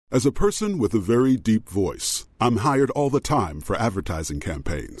As a person with a very deep voice, I'm hired all the time for advertising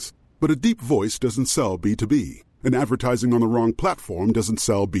campaigns. But a deep voice doesn't sell B2B, and advertising on the wrong platform doesn't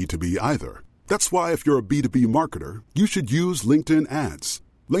sell B2B either. That's why if you're a B2B marketer, you should use LinkedIn ads.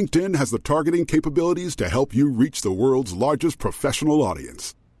 LinkedIn has the targeting capabilities to help you reach the world's largest professional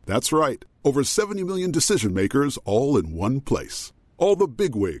audience. That's right, over 70 million decision makers all in one place. All the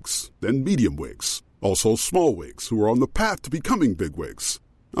big wigs, then medium wigs, also small wigs who are on the path to becoming big wigs.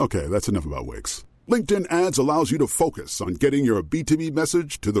 Okay, that's enough about wigs. LinkedIn ads allows you to focus on getting your B2B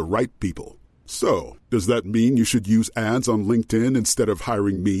message to the right people. So, does that mean you should use ads on LinkedIn instead of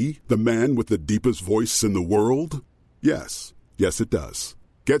hiring me, the man with the deepest voice in the world? Yes. Yes, it does.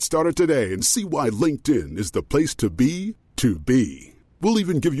 Get started today and see why LinkedIn is the place to be to be. We'll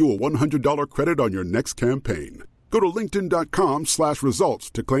even give you a $100 credit on your next campaign. Go to linkedin.com/results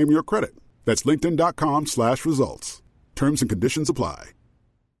to claim your credit. That's linkedin.com/results. Terms and conditions apply.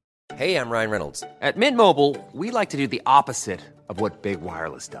 Hey, I'm Ryan Reynolds. At Mint Mobile, we like to do the opposite of what Big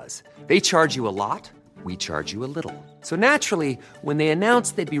Wireless does. They charge you a lot, we charge you a little. So naturally, when they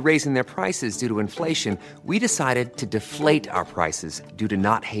announced they'd be raising their prices due to inflation, we decided to deflate our prices due to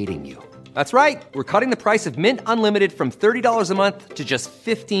not hating you. That's right. We're cutting the price of Mint Unlimited from $30 a month to just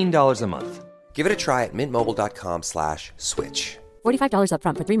 $15 a month. Give it a try at mintmobile.com/switch. $45 up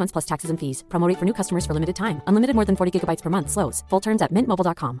front for 3 months plus taxes and fees. Promo rate for new customers for limited time. Unlimited more than 40 gigabytes per month. Slows full terms at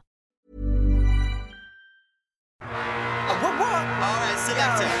mintmobile.com.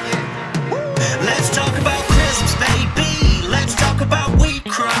 Let's talk about crisps, baby. Let's talk about wheat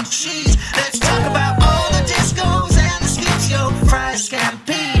crunchies. Let's talk about all the discos and the skips, yo, fries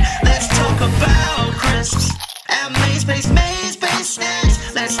scampi. Let's talk about crisps and maze-based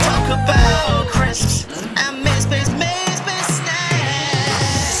snacks. Let's talk about crisps and maze-based snacks.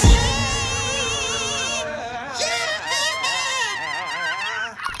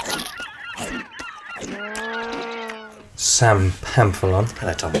 Sam Pamphilon.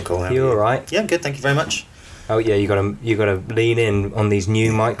 Hello, Tom McCall. You all right? Yeah, I'm good. Thank you very much. Oh yeah, you got to lean in on these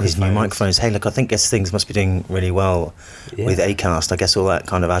new microphones. These new microphones. Hey, look, I think things must be doing really well with Acast. I guess all that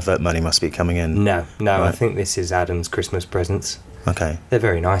kind of advert money must be coming in. No, right. I think this is Adam's Christmas presents. Okay. They're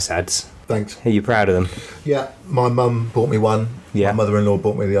very nice ads. Thanks. Are you proud of them? Yeah, my mum bought me one. Yeah. My mother-in-law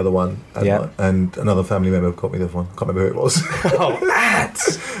bought me the other one. And, Yeah. and another family member got me the other one. Can't remember who it was. Oh,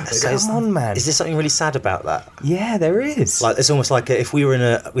 ads! Come on, man. Is there something really sad about that? Yeah, there is. Like, it's almost like if we had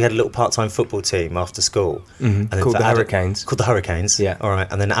a little part-time football team after school. And then Called for the Hurricanes. Called the Hurricanes. Yeah. All right.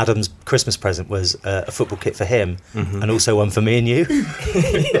 And then Adam's Christmas present was a football kit for him and also one for me and you.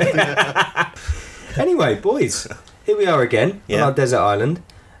 Anyway, boys, here we are again on our desert island,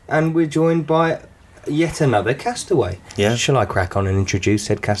 and we're joined by yet another castaway. Yeah. Shall I crack on and introduce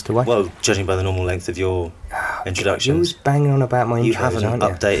said castaway? Well, judging by the normal length of your introductions, You're always banging on about my intros, you haven't aren't you?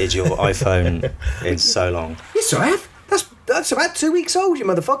 updated your iPhone in so long. Yes, I have. That's about 2 weeks old, you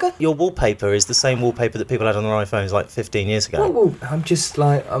motherfucker. Your wallpaper is the same wallpaper that people had on their iPhones like 15 years ago. Well, I'm just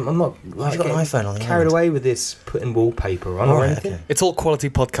like, I'm not like You've got an iPhone on the carried end. away with this putting wallpaper on or anything. Okay. It's all quality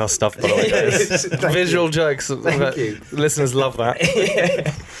podcast stuff, by the way. It's visual jokes. Thank you. Listeners love that.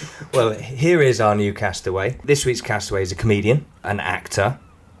 Well, here is our new castaway. This week's castaway is a comedian, an actor,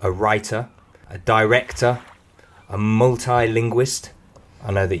 a writer, a director, a multilinguist.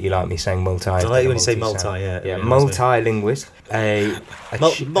 I know that you like me saying multi. I like you when you say multi, Yeah, yeah, multilinguist.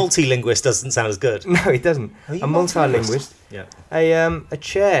 Multilinguist doesn't sound as good. No, it doesn't. Are you A multilinguist. Yeah. A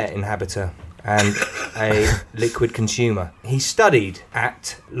chair inhabitor and a liquid consumer. He studied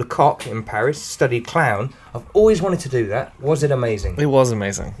at Lecoq in Paris, studied clown. I've always wanted to do that. Was it amazing? It was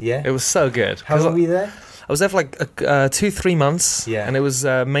amazing. Yeah? It was so good. How long were you there? I was there for like 2-3 months. Yeah. And it was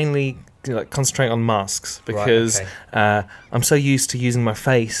mainly like concentrating on masks because okay. I'm so used to using my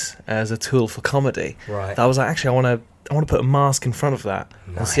face as a tool for comedy. Right. That I was like, actually, I want to put a mask in front of that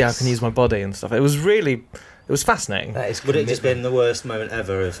and see how I can use my body and stuff. It was fascinating. That is Would it just been the worst moment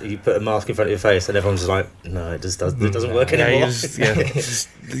ever if you put a mask in front of your face and everyone's just like, no, it doesn't work anymore? Yeah, just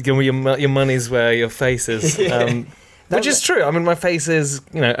give your money's where your face is. Which is true. I mean, my face is,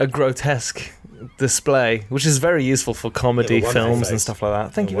 a grotesque display, which is very useful for comedy films and stuff like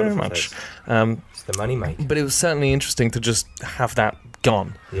that. Thank you very much. It's the money maker. But it was certainly interesting to just have that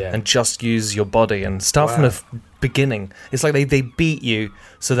gone Yeah. and just use your body and start from the beginning. It's like they beat you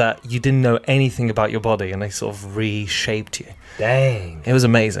so that you didn't know anything about your body and they sort of reshaped you. Dang. It was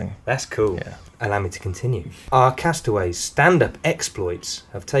amazing. That's cool. Yeah. Allow me to continue. Our castaway's stand-up exploits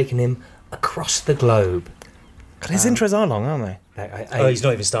have taken him across the globe. God, his intros are long, aren't they? He's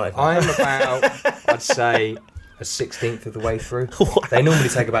not even started. I'm about, I'd say, a 16th of the way through. They normally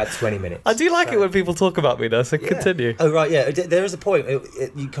take about 20 minutes. I do like it when people talk about me, though, so continue. Oh, right, yeah. There is a point.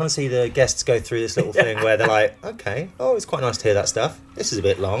 You kind of see the guests go through this little thing where they're like, okay, it's quite nice to hear that stuff. This is a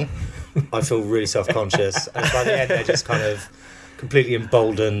bit long. I feel really self-conscious. And by the end, they're just kind of completely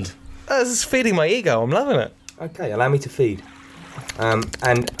emboldened. This is feeding my ego. I'm loving it. Okay, allow me to feed.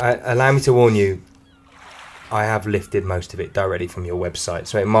 Allow me to warn you, I have lifted most of it directly from your website,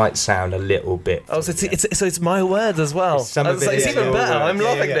 so it might sound a little bit... Oh, so it's my words as well. Some of it's even better. I'm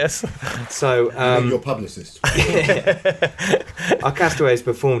loving this. So, your publicist. Our Castaways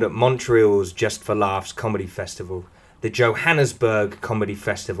performed at Montreal's Just for Laughs Comedy Festival, the Johannesburg Comedy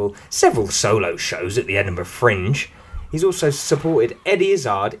Festival, several solo shows at the Edinburgh Fringe. He's also supported Eddie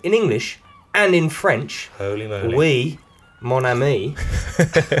Izzard in English and in French. Holy moly. Oui, mon ami.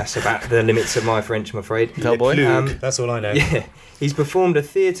 That's about the limits of my French, I'm afraid. Tell boy. That's all I know. Yeah. He's performed a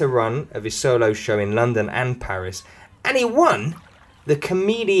theatre run of his solo show in London and Paris, and he won the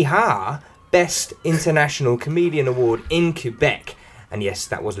Comédie Ha Best International Comedian Award in Quebec. And yes,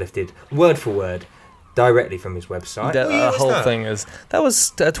 that was lifted word for word directly from his website. The whole thing that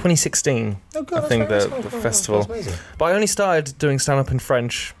was 2016. Oh, God, I think that's the right. festival. That's amazing. But I only started doing stand-up in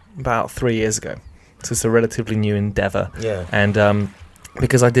French about 3 years ago, so it's a relatively new endeavour. Yeah. And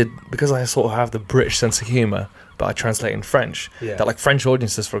because I sort of have the British sense of humour, but I translate in French. Yeah. That like French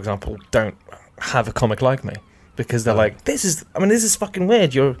audiences, for example, don't have a comic like me because they're like, this is fucking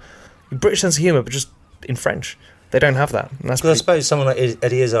weird. You're British sense of humour, but just in French. They don't have that. And that's Because I suppose someone like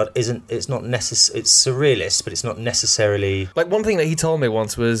Eddie Izzard it's surrealist, but it's not necessarily... like one thing that he told me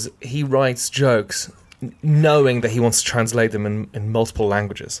once was he writes jokes knowing that he wants to translate them in multiple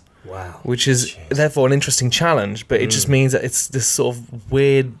languages. Wow. Which is therefore an interesting challenge, but it just means that it's this sort of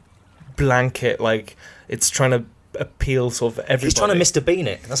weird blanket, like it's trying to appeal sort of everybody. He's trying to Mr. Bean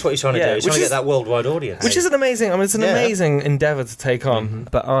it. That's what he's trying to do. He's trying to get that worldwide audience. Which is an amazing, it's an amazing endeavour to take on,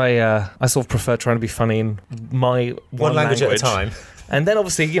 but I sort of prefer trying to be funny in my one language at a time. And then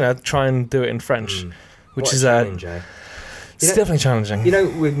obviously, try and do it in French, which What is a challenge, it's definitely challenging.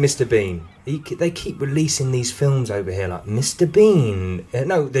 With Mr. Bean, they keep releasing these films over here like Mr. Bean,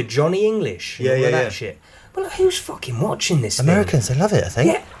 the Johnny English, and all of that shit. But like, who's fucking watching this Americans, they love it, I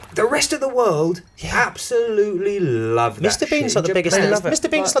think. Yeah, the rest of the world absolutely love that Mr. Bean's like the biggest thing.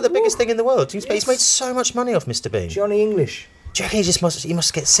 Mr. Bean's like the biggest thing in the world. He's made so much money off Mr. Bean. Johnny English. Do you reckon he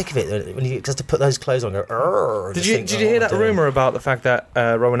must get sick of it when he has to put those clothes on and go, Did you hear that rumour about the fact that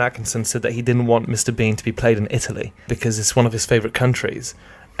Rowan Atkinson said that he didn't want Mr. Bean to be played in Italy because it's one of his favourite countries,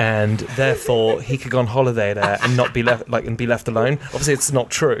 and therefore he could go on holiday there and not be left and be left alone? Obviously, it's not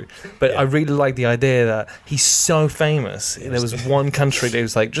true, but I really like the idea that he's so famous. There was one country that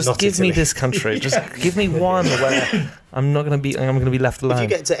was like, just Not give me Italy. this country, just give me one where I'm going to be left alone. If you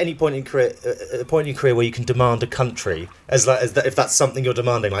get to any point in a point in your career where you can demand a country, as that, if that's something you're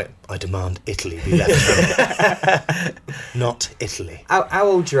demanding, like, I demand Italy be left alone. Not Italy. How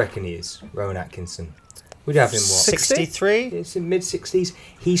old do you reckon he is, Rowan Atkinson? We'd have him, what? 63? It's in mid-60s.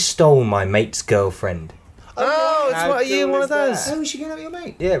 He stole my mate's girlfriend. Are you one of those? Oh, is she going out with your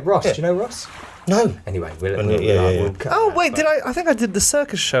mate? Yeah, Ross. Do you know Ross? No. Anyway, we'll cut Oh that, wait, but- I think I did the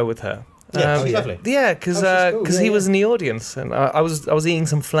circus show with her. Yeah, she's lovely. Yeah, because Oh, she's cool, he yeah, was in the audience, and I was eating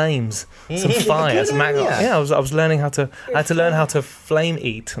some flames, some fire. Some I was learning how to. I had to learn how to flame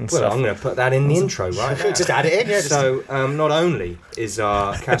eat and Well, stuff. I'm going to put that in the intro, right? Just add it in, yeah. So, not only is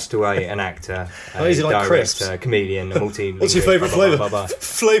our castaway an actor, a is he like director, crisps? a comedian, a multi. What's your favourite flavour?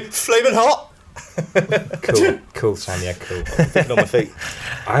 Flaming hot. Cool, Sam. Yeah, cool. Thinking on my feet.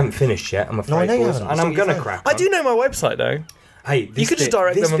 I haven't finished yet. I'm afraid, I know you boys, haven't. and So I'm you're going to fine. crack. I on. do know my website though. Hey, this could just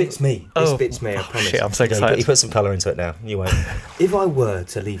direct this them. bit's me. Oh. This bit's me. I promise. Shit, I'm so Yeah, excited. you put some colour into it now. You won't. If I were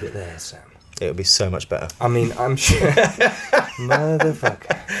to leave it there, Sam. It would be so much better. I mean, I'm sure.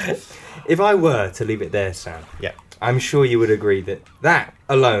 Motherfucker. If I were to leave it there, Sam. Yeah. I'm sure you would agree that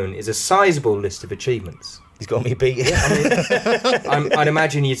alone is a sizable list of achievements. He's got me beat. I'd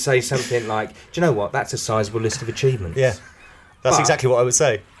imagine you'd say something like, do you know what? That's a sizable list of achievements. Yeah. That's But- exactly what I would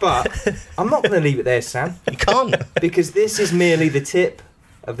say. But I'm not going to leave it there, Sam, You can't. because this is merely the tip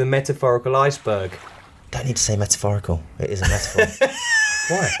of the metaphorical iceberg. Don't need to say metaphorical. It is a metaphor.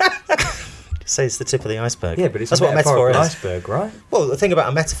 Why? Say it's the tip of the iceberg. Yeah, but it's That's a what a metaphor metaphorical is. iceberg, right? Well, the thing about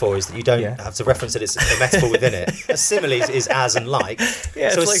a metaphor is that you don't Yeah. have to reference that it's a metaphor within it. A simile is as and like.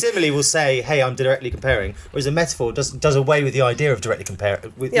 Yeah, So a it's like- simile will say, hey, I'm directly comparing, whereas a metaphor does away with the idea of directly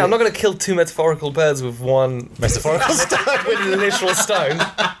comparing. Yeah, I'm not going to kill two metaphorical birds with one Metaphorical stone. with a literal stone.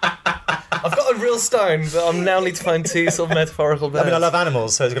 I've got a real stone, but I now need to find two sort of metaphorical birds. I mean, I love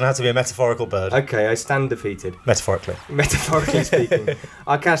animals, so it's going to have to be a metaphorical bird. Okay, I stand defeated. Metaphorically. Metaphorically speaking.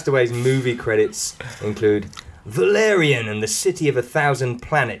 Our Castaways movie credits include Valerian and the City of 1,000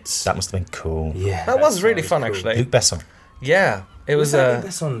 Planets. That must have been cool. Yeah, That was really fun, cool. actually. Luc Besson. Yeah, it was that a Luc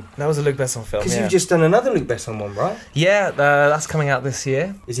Besson? that was a Luc Besson film. Because Yeah, you've just done another Luc Besson one, right? yeah, that's coming out this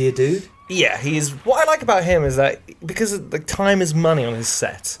year. Is he a dude? Yeah, he's. What I like about him is that because the time is money on his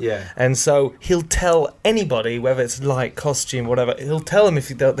set. Yeah. And so he'll tell anybody, whether it's light, costume, whatever. He'll tell them if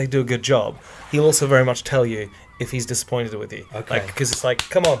they do a good job. He'll also very much tell you if he's disappointed with you. Okay. Like, because it's like,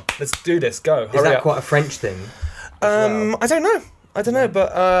 come on, let's do this, go. Is hurry that up. quite a French thing? Well? I don't know,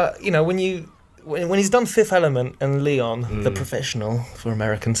 but you know, when he's done Fifth Element and Leon, The Professional for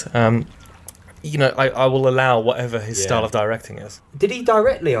Americans, you know, I will allow whatever his style of directing is. Did he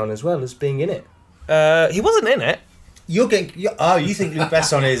direct Leon as well as being in it? He wasn't in it. You think Luc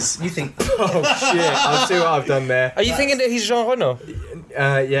Besson is? You think? Oh shit! I'll see what I've done there. Are you thinking that he's Jean Reno?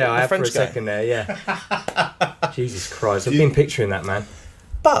 Yeah, I have French for a guy. second there. Yeah. Jesus Christ! I've been picturing that man.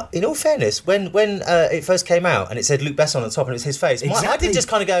 But in all fairness, when it first came out and it said Luc Besson on the top and it was his face, I Exactly. did just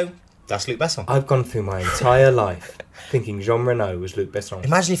kind of go, "That's Luc Besson." I've gone through my entire life thinking Jean Reno was Luc Besson.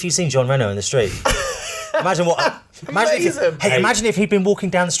 Imagine if you'd seen John Reno in the street. Imagine what. Amazing. Imagine if he'd been walking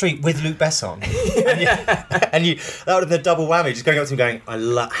down the street with Luc Besson, and you that would have been a double whammy. Just going up to him, going, "I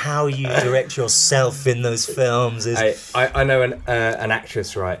love how you direct yourself in those films." I know an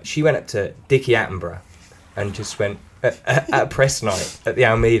actress, right? She went up to Dickie Attenborough and just went at a press night at the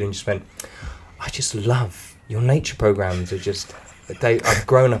Almeida and just went, "I just love your nature programs. Are just I've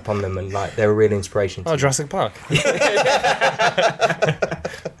grown up on them and like they're a real inspiration." To Oh, me." Jurassic Park.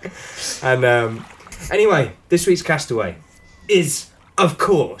 And anyway, this week's castaway is, of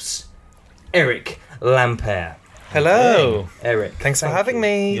course, Eric Lampaert. Hello. Eric, Thanks for thank having you.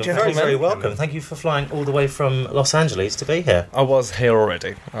 me, You're gentlemen. very, very welcome. Thank you for flying all the way from Los Angeles to be here. I was here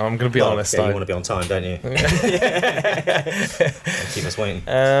already. I'm going to be honest. Yeah, you want to be on time, don't you? Keep us waiting.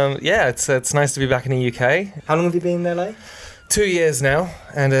 Yeah, it's nice to be back in the UK. How long have you been in LA? 2 years now,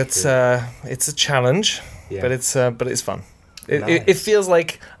 and it's a challenge, Yeah. but it's fun. It Nice. feels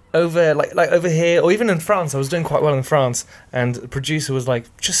like over here, or even in France. I was doing quite well in France, and the producer was like,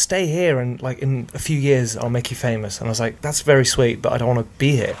 "Just stay here, and like in a few years, I'll make you famous." And I was like, "That's very sweet, but I don't want to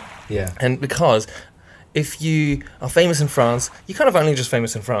be here." Yeah. And because if you are famous in France, you're kind of only just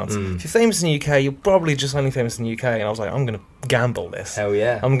famous in France. If you're famous in the UK, you're probably just only famous in the UK. And I was like, I'm going to gamble this. Hell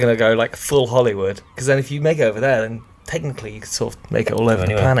yeah. I'm going to go like full Hollywood. Because then if you make it over there, then technically you could sort of make it all over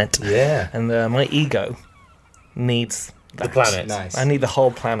the planet. Yeah. And my ego needs that. The planet. Nice. I need the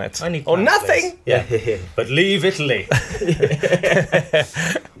whole planet. I need or planet, nothing. please. Yeah. But leave Italy.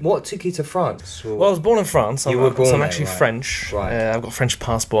 What took you to France? Well, I was born in France. You were born so I'm there, actually right. French. Right. I've got a French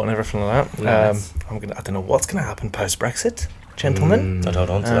passport and everything like that. Nice. I don't know what's going to happen post Brexit, gentlemen. I'd hold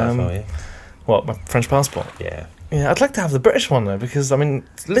on to that for you. What, my French passport? Yeah. Yeah, I'd like to have the British one though, because I mean,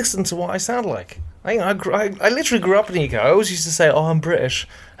 listen to what I sound like. I literally grew up in the UK. I always used to say, "Oh, I'm British,"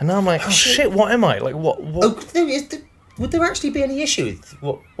 and now I'm like, "Oh shit, what am I?" Like, what? Oh, would there actually be any issue with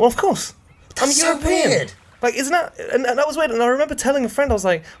what? Well, of course, I'm That's so European. weird. Like, isn't that? And that was weird. And I remember telling a friend, I was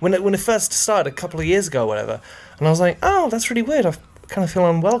like, when it first started a couple of years ago, or whatever, and I was like, "Oh, that's really weird. I kind of feel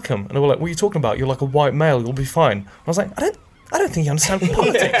unwelcome." And they were like, "What are you talking about? You're like a white male. You'll be fine." And I was like, I don't think you understand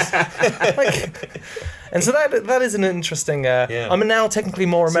politics. And so that is an interesting. I'm now technically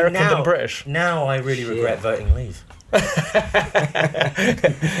more American than British. Now I really regret voting Leave.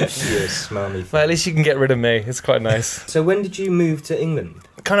 Yes, smarmy. But at least you can get rid of me. It's quite nice. So when did you move to England?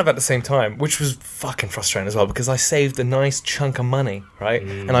 Kind of at the same time, which was fucking frustrating as well, because I saved a nice chunk of money, right?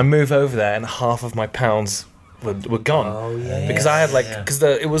 And I move over there, and half of my pounds were gone. Oh yeah. Because I had because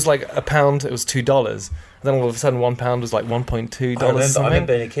it was like £1, it was $2. Then all of a sudden, £1 was like $1.2. I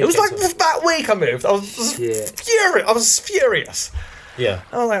remember being a kid. It was like that week I moved. I was just furious. I was furious. Yeah.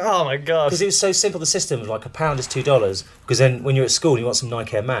 I was like, oh my god. Because it was so simple, the system was like £1 is $2. Because then when you're at school and you want some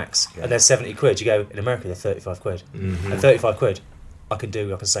Nike Air Max and they're 70 quid, you go, in America they're 35 quid. And 35 quid, I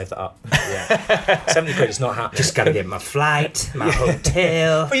can save that up. Yeah. 70 quid is not happening. Just gotta get my flight, my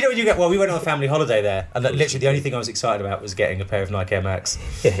hotel. But you know what you get? Well, we went on a family holiday there, and literally the only thing I was excited about was getting a pair of Nike Air Max.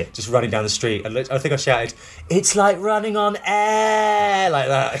 Just running down the street, and I think I shouted, "It's like running on air!" like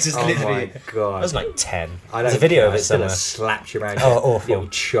that. It's just literally. My god. I was like 10. I There's a video of I it still somewhere. slapped you around awful. the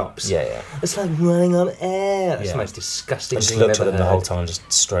old chops. Yeah. It's like running on air. That's Yeah. the most disgusting I just thing looked I've at ever them the heard. whole time, just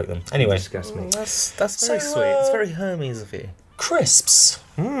stroked them. Anyway, Disgust me. That's very So, sweet. It's very Hermes of you. crisps.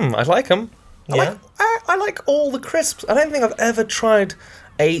 I like them. Yeah. I like all the crisps. I don't think I've ever tried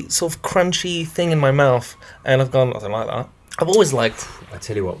a sort of crunchy thing in my mouth and I've gone, I don't like that. I've always liked. I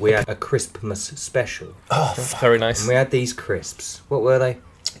tell you what, we had a Crispmas special. Oh, Very nice. And we had these crisps. What were they?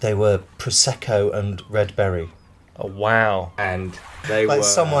 They were Prosecco and red berry. Oh, wow. And they Like were...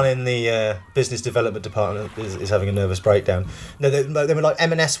 someone in the business development department is having a nervous breakdown. No, they were like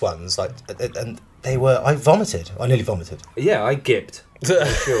M&S ones, like, and they were. I vomited. I nearly vomited. Yeah, I gipped. For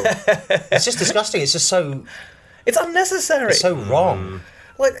sure. It's just disgusting. It's just so. It's unnecessary. It's so wrong.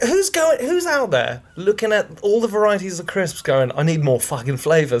 Like, who's out there looking at all the varieties of crisps going, I need more fucking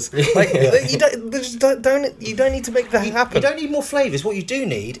flavours? Like, you don't need to make that happen. You don't need more flavours. What you do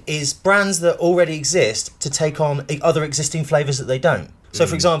need is brands that already exist to take on other existing flavours that they don't. So,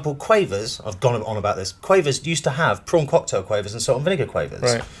 for example, Quavers, I've gone on about this, Quavers used to have prawn cocktail Quavers and salt and vinegar Quavers.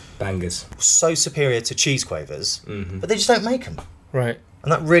 Right. Bangers. So superior to cheese Quavers, but they just don't make them. Right.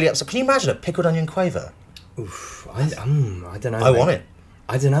 And that really upsets. Can you imagine a pickled onion Quaver? Oof, I don't know. I want it.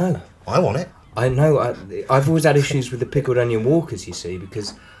 I don't know. I want it. I know. I've always had issues with the pickled onion walkers, you see,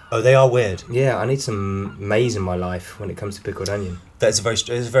 because... Oh, they are weird. Yeah, I need some maize in my life when it comes to pickled onion. It's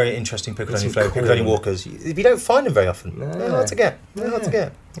a very interesting pickled onion flavour. cool. Pickled onion walkers. You don't find them very often. No. They're hard to get.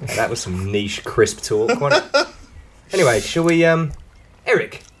 That was some niche crisp talk, wasn't it? Anyway, shall we...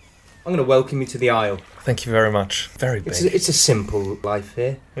 Eric, I'm going to welcome you to the aisle. Thank you very much. Very big. It's a simple life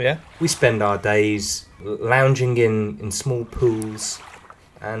here. Yeah? We spend our days lounging in small pools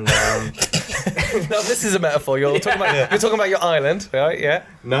and... No, this is a metaphor. You're talking about your island, right? Yeah.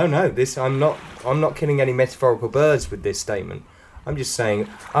 No, I'm not killing any metaphorical birds with this statement. I'm just saying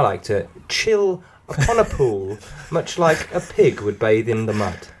I like to chill upon a pool, much like a pig would bathe in the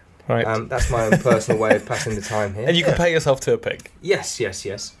mud. Right. That's my own personal way of passing the time here. And you compare yourself to a pig. Yes.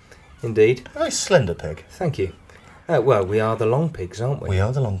 Indeed. Very slender pig. Thank you. Well, we are the long pigs, aren't we? We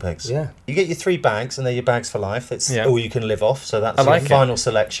are the long pigs. Yeah. You get your 3 bags, and they're your bags for life. It's Yeah. all you can live off, so that's I your like it. final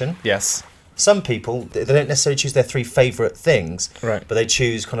selection. Yes. Some people, they don't necessarily choose their 3 favourite things, Right. but they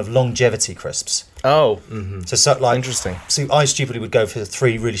choose kind of longevity crisps. Oh. So like, Interesting. So I stupidly would go for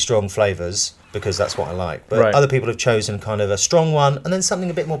 3 really strong flavours because that's what I like. But Right. other people have chosen kind of a strong one and then something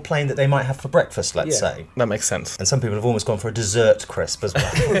a bit more plain that they might have for breakfast, let's Yeah. say. That makes sense. And some people have almost gone for a dessert crisp as well.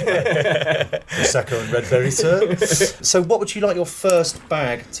 Prosecco and red berry, sir. So what would you like your first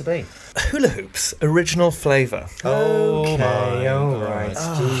bag to be? Hula hoops, original flavour. Okay, all right.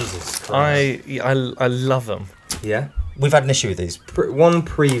 Jesus Christ. I love them. Yeah. We've had an issue with these. One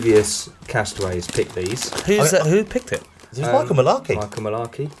previous castaway has picked these. Who picked it? There's Michael Malarkey. Michael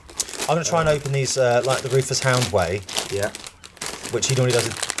Malarkey. I'm going to try and open these like the Rufus Hound way, Yeah. which he normally does.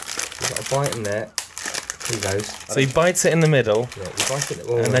 You've got a bite in there. Here he goes. So he bites it in the middle. Yeah, you bite it.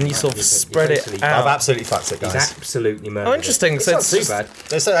 And then you sort of spread it out. I've absolutely fucked it, He's guys. absolutely murdered. Oh, interesting. It's So not it's too just-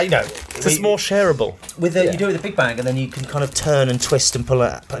 bad. So, you know, It's more shareable. with the, Yeah. you do it with a big bag, and then you can kind of turn and twist and pull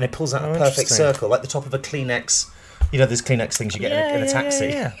it up, and it pulls out a perfect interesting. circle, like the top of a Kleenex. You know, there's Kleenex things you get in a taxi.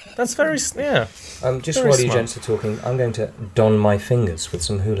 Yeah. That's very, yeah. Just Very while you smart. gents are talking, I'm going to don my fingers with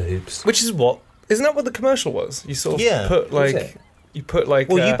some hula hoops. Which is what? Isn't that what the commercial was? You sort of Yeah. put Was like... it? You put like...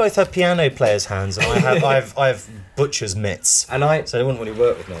 Well, you both have piano players' hands, and I have butcher's mitts, And I, so they wouldn't really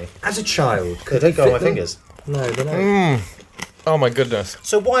work with me. as a child, They could don't go on fit my them- fingers. No, they don't. Oh my goodness.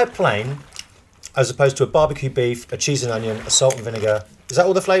 So why a plain, as opposed to a barbecue beef, a cheese and onion, a salt and vinegar? Is that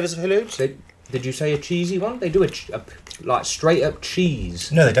all the flavours of hula hoops? Did you say a cheesy one? They do like straight up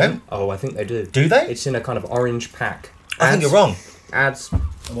cheese. No, they don't. Oh, I think they do. Do they? It's in a kind of orange pack. I think you're wrong. Ads,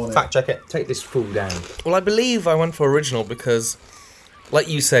 Fact check it. take this fool down. Well, I believe I went for original because, like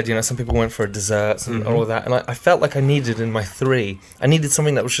you said, you know, some people went for desserts and all of that, and I felt like I needed in my 3, I needed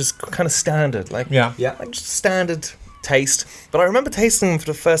something that was just kind of standard, like Yeah. Yeah. like just standard taste. But I remember tasting them for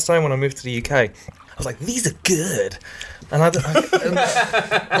the first time when I moved to the UK. I was like, these are good, and and,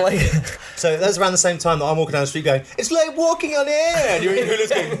 like, So that's around the same time that I'm walking down the street going, it's like walking on air. And you're in hula hoops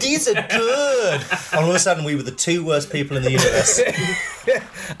going, these are good. And all of a sudden we were the 2 worst people in the universe.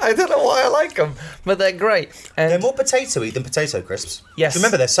 I don't know why I like them, but they're great. And They're more potato-y than potato crisps. Yes.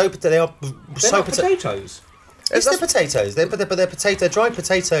 Remember, they are so They're not potato. potatoes. It's the potatoes. They're potato, dry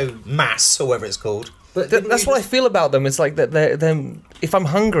potato mass, or whatever it's called. But that's what I feel about them. It's like that. They're if I'm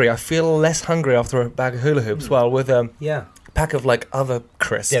hungry, I feel less hungry after a bag of hula hoops. Well, with a Yeah. pack of like other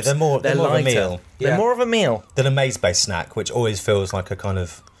crisps, Yeah, they're more of a lighter. meal. They're Yeah. more of a meal. Than a maize-based snack, which always feels like a kind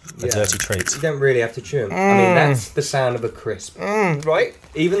of a dirty treat. You don't really have to chew them. I mean, that's the sound of a crisp. Right?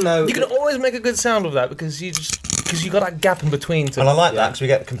 Even though You can always make a good sound of that because you got that gap in between. And I like that Yeah. because we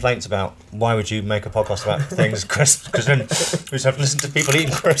get complaints about why would you make a podcast about things crisps? Because then we just have to listen to people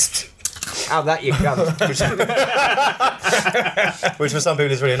eating crisps, how that you come. which for some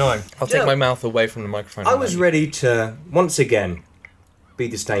people is really annoying. I'll take Yeah. my mouth away from the microphone. I was ready to once again be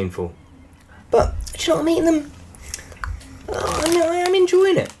disdainful, but do you know what I'm eating them? I am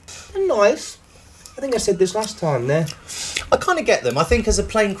enjoying it. They're nice. I think I said this last time. There. I kind of get them. I think as a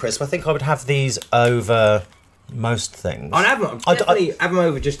plain crisp, I think I would have these over most things. I'd definitely have them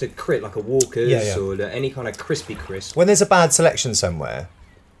over just a crit, like a Walker's or any kind of crispy crisp. When there's a bad selection somewhere,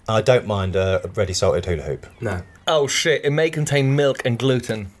 I don't mind a ready salted hula hoop. No. Oh shit! It may contain milk and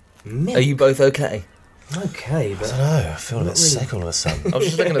gluten. Milk? Are you both okay? Okay, but I don't know. I feel a bit sick all of a sudden. I was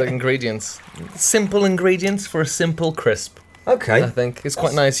just looking at the ingredients. Simple ingredients for a simple crisp. okay. I think it's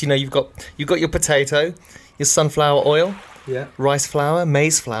quite nice. You know, you've got your potato, your sunflower oil, Yeah. rice flour,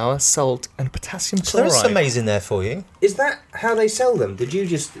 maize flour, salt, and potassium So there chloride. is some maize in there for you. Is that how they sell them? Did you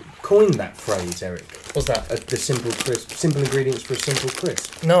just coin that phrase, Eric? What's that? The simple crisp, simple ingredients for a simple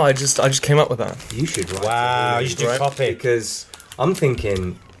crisp. No, I just came up with that. You should write. Wow, it, you should do right? copy. Because I'm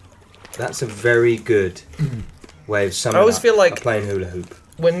thinking that's a very good way of summing I always up feel like- a plain hula hoop.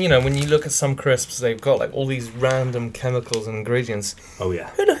 When you look at some crisps, they've got like all these random chemicals and ingredients. Oh yeah.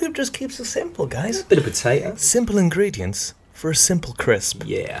 Hula hoop just keeps it simple, guys. Bit of potato. Simple ingredients for a simple crisp.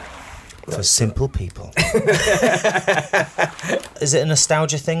 Yeah. For simple people. Is it a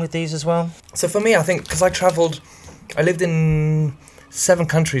nostalgia thing with these as well? So for me, I think because I lived in 7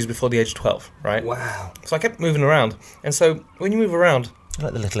 countries before the age of 12, right? Wow. So I kept moving around, and so when you move around,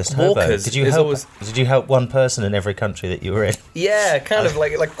 Like the littlest hobo. Walkers Did you is help? always- Did you help one person in every country that you were in? yeah, kind of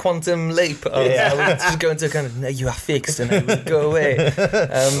like quantum leap. I would just go into kind of, no, you are fixed, and I would go away.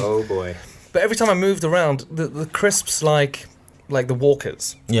 Oh boy. But every time I moved around, the crisps like the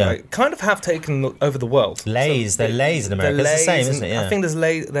Walkers, right, kind of have taken over the world. Lay's, they're Lay's in America. It's the same, isn't it? Yeah. I think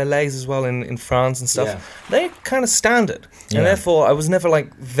they're Lay's as well in France and stuff. Yeah. They're kind of standard, and therefore I was never like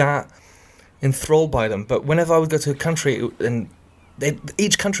that enthralled by them. But whenever I would go to a country, and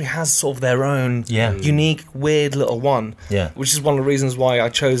each country has sort of their own unique, weird little one. Yeah. Which is one of the reasons why I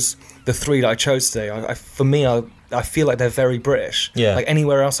chose the 3 that I chose today. I feel like they're very British. Yeah. Like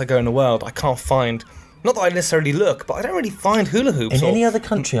anywhere else I go in the world, I can't find. Not that I necessarily look, but I don't really find hula hoops. In any other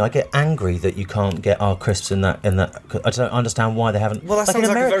country, I get angry that you can't get our crisps in that. I don't understand why they haven't. Well, that sounds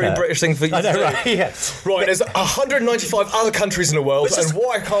in like a very America. British thing for you I know, to do. right? Yeah. Right, there's 195 other countries in the world, and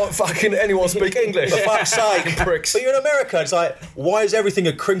why can't fucking anyone speak English? For fuck's sake. Fucking pricks. But you're in America, it's like, why is everything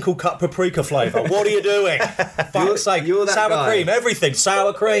a crinkle cut paprika flavour? What are you doing? Fuck's sake. you're that sour guy. cream, everything,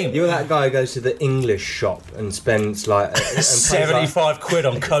 sour cream. You're that guy who goes to the English shop and spends like and pays, 75 quid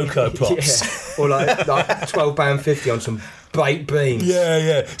on Cocoa Pops. yeah, or like £12.50 on some baked beans.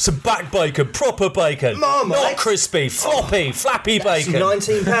 Yeah. Some back bacon, proper bacon. Marmite. Not crispy, floppy, flappy bacon.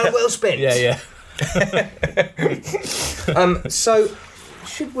 £19 well spent. Yeah. So,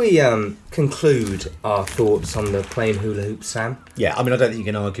 should we conclude our thoughts on the plain hula hoop, Sam? Yeah, I mean, I don't think you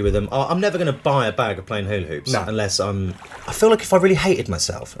can argue with them. I'm never going to buy a bag of plain hula hoops No. unless I feel like if I really hated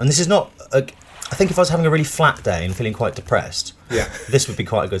myself, and this is not. I think if I was having a really flat day and feeling quite depressed, this would be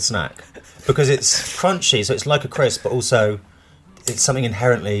quite a good snack because it's crunchy, so it's like a crisp, but also it's something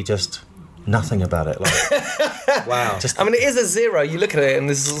inherently just nothing about it. Like, Wow. I mean, it is a 0. You look at it, and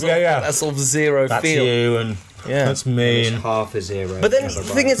this is that sort of 0 that's feel. you and that's me. It's And half a 0. But then the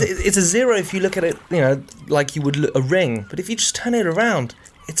thing is, it's a 0 if you look at it, like you would a ring. But if you just turn it around,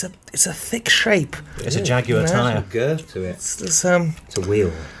 it's a thick shape. it's a Jaguar tyre. girth to it. It's It's a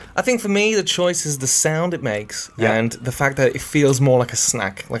wheel. I think for me, the choice is the sound it makes Yeah. and the fact that it feels more like a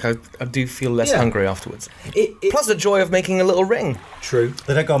snack. Like I do feel less Yeah. hungry afterwards. It, Plus the joy of making a little ring. true.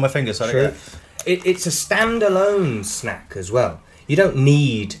 They don't go on my fingers, so I don't True. get it. It's a standalone snack as well. You don't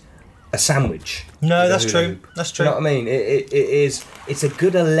need a sandwich. No, with a that's hula true. hoop. That's Do you know true. what I mean? It's a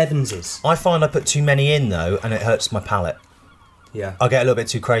good 11s. I find I put too many in though, and it hurts my palate. Yeah. I get a little bit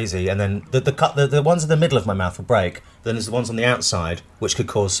too crazy, and then the ones in the middle of my mouth will break. Then there's the ones on the outside, which could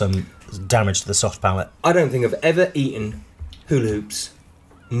cause some damage to the soft palate. I don't think I've ever eaten hula hoops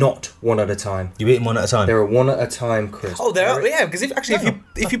not one at a time. You eat them one at a time. They're a one at a time crisp. Oh, because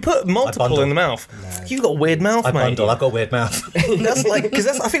if you put multiple bundle. in the mouth, you've got a weird mouth, I mate. bundle. I've got a weird mouth. That's like because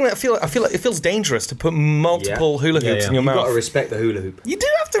I feel like it feels dangerous to put multiple hula hoops in your You've mouth. got to respect the hula hoop. You do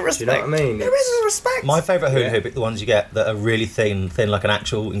have to respect. Do you know what I mean? There is a respect. My favourite hula Yeah. hoop are the ones you get that are really thin like an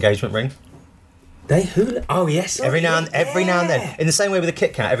actual engagement ring. They hula. Oh yes. Every now and then, in the same way with a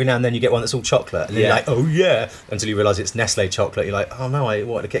Kit Kat, every now and then you get one that's all chocolate, and then you're like, oh yeah, until you realise it's Nestle chocolate. You're like, oh no, I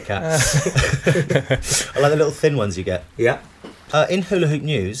wanted a Kit Kat. I like the little thin ones you get. Yeah. In hula hoop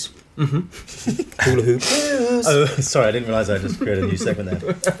news. Hula hoop. Oh, sorry, I didn't realise I just created a new segment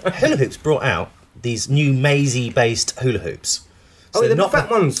there. Hula hoops brought out these new maize-based hula hoops. Oh, So the not fat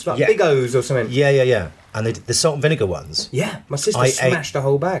ones, like Yeah. Big O's or something. Yeah. And the salt and vinegar ones. Yeah, my sister smashed a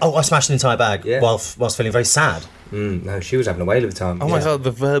whole bag. Oh, I smashed an entire bag Yeah. whilst feeling very sad. No, she was having a whale of a time. Oh my god,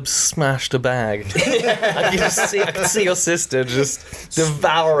 the verb smashed a bag. I can see your sister just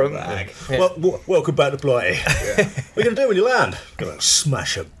devour a bag. Yeah. Well, welcome back to Blighty. What are you going to do when you land? Gonna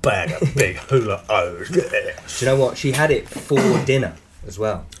smash a bag of big hula O's. Do you know what? She had it for dinner as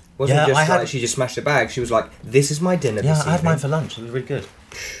well. Wasn't Yeah, it just I had- like she just smashed a bag? She was like, "This is my dinner." Yeah, this I had mine evening." for lunch. It was really good.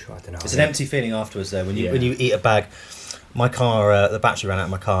 I don't know. It's an empty feeling afterwards, though, when you Yeah. when you eat a bag. My car, the battery ran out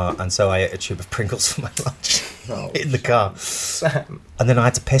of my car, and so I ate a tube of Pringles for my lunch in the car. And then I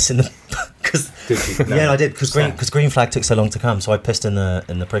had to piss in the... Did you? No. Yeah, I did, because Green Flag took so long to come, so I pissed in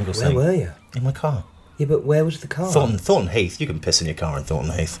the Pringles Where thing. were you? In my car. Yeah, but where was the car? Thornton Heath. You can piss in your car in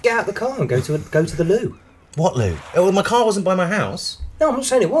Thornton Heath. Get out the car and go to the loo. What, Lou? Oh, well, my car wasn't by my house. No, I'm not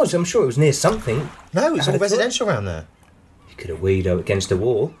saying it was. I'm sure it was near something. No, it's I all had a residential around there. You could have weed against a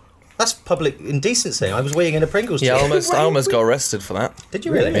wall. That's public indecency. I was weeing in a Pringles Yeah, tube. I almost got arrested for that. Did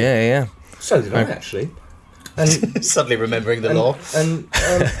you really? Yeah. So did I actually. And Suddenly remembering the law. and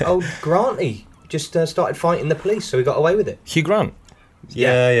old Granty just started fighting the police, so he got away with it. Hugh Grant.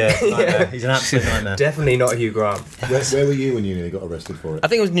 Yeah. Nightmare. He's an absolute nightmare. Definitely not Hugh Grant. Where were you when you nearly got arrested for it? I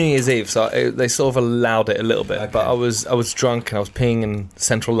think it was New Year's Eve, so they sort of allowed it a little bit. But I was drunk and I was peeing in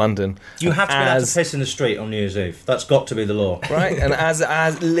central London. You have to be allowed to piss in the street on New Year's Eve. That's got to be the law. Right, and as I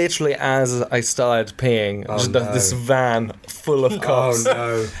started peeing, just this van full of cops,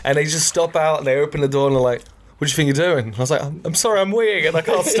 and they just stop out and they open the door and they're like, "What do you think you're doing?" And I was like, "I'm sorry, I'm weeing and I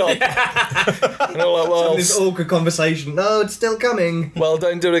can't stop." And they're like, "Well, This awkward conversation. No, it's still coming. well,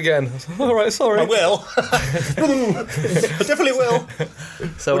 don't do it again." I was like, "All right, sorry." I will. I definitely will.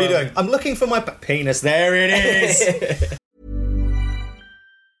 So, What are you doing? I'm looking for my penis. There it is.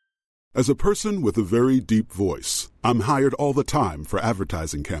 As a person with a very deep voice, I'm hired all the time for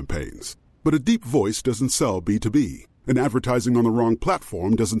advertising campaigns. But a deep voice doesn't sell B2B, and advertising on the wrong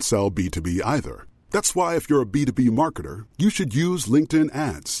platform doesn't sell B2B either. That's why if you're a B2B marketer, you should use LinkedIn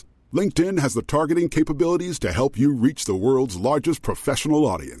ads. LinkedIn has the targeting capabilities to help you reach the world's largest professional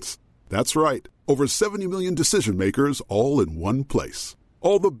audience. That's right, over 70 million decision makers all in one place.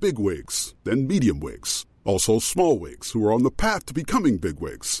 All the big wigs and medium wigs, also small wigs who are on the path to becoming big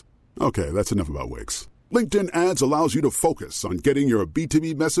wigs. Okay, that's enough about wigs. LinkedIn ads allows you to focus on getting your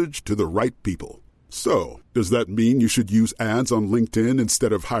B2B message to the right people. So, does that mean you should use ads on LinkedIn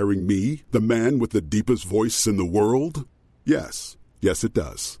instead of hiring me, the man with the deepest voice in the world? Yes. Yes, it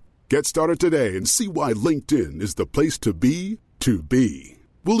does. Get started today and see why LinkedIn is the place to be to be.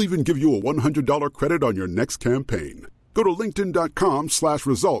 We'll even give you a $100 credit on your next campaign. Go to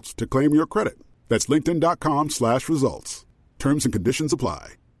linkedin.com/results to claim your credit. That's linkedin.com/results. Terms and conditions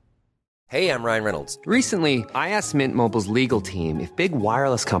apply. Hey, I'm Ryan Reynolds. Recently, I asked Mint Mobile's legal team if big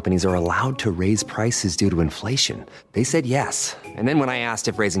wireless companies are allowed to raise prices due to inflation. They said yes. And then when I asked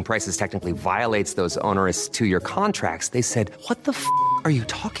if raising prices technically violates those onerous two-year contracts, they said, "What the f*** are you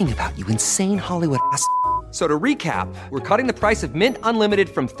talking about, you insane Hollywood ass?" So to recap, we're cutting the price of Mint Unlimited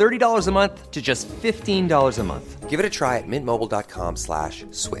from $30 a month to just $15 a month. Give it a try at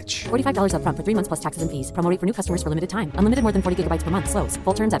mintmobile.com/switch. $45 upfront for 3 months plus taxes and fees. Promo rate for new customers for limited time. Unlimited more than 40 gigabytes per month. Slows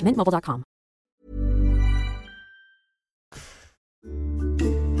full terms at mintmobile.com.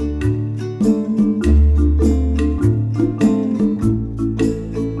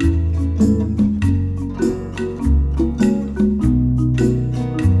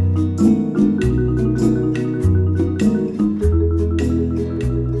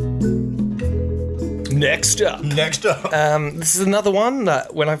 Next up. This is another one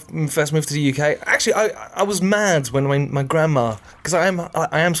that when I first moved to the UK, actually I was mad when my grandma, because I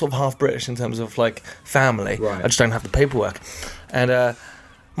am sort of half British in terms of like family. Right. I just don't have the paperwork. And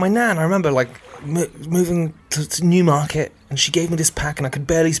my nan, I remember like moving to Newmarket, and she gave me this pack, and I could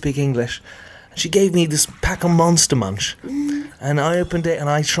barely speak English. And she gave me this pack of Monster Munch. And I opened it and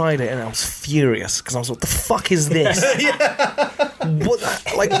I tried it, and I was furious because I was like, "What the fuck is this? What?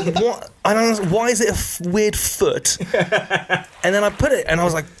 Like what? I don't know. Why is it a weird foot?" And then I put it, and I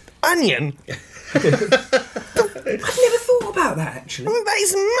was like, "Onion? I've never thought about that actually. That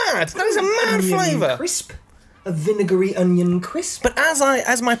is mad. That is a mad Onion flavour." crisp, a vinegary onion crisp. But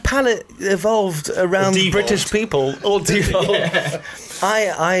as my palate evolved around Devolved. British people, or devolved,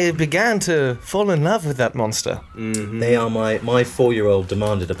 I began to fall in love with that monster. They are my 4-year-old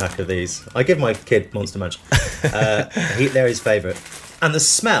demanded a pack of these. I give my kid Monster Munch. They're his favourite. And the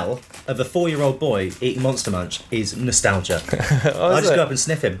smell of a 4-year-old boy eating Monster Munch is nostalgia. I just go up and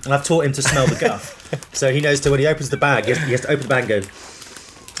sniff him, and I've taught him to smell the guff. So he knows when he opens the bag, he has to open the bag and go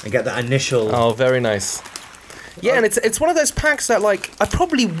and get that initial... Oh, very nice. Yeah, and it's one of those packs that like I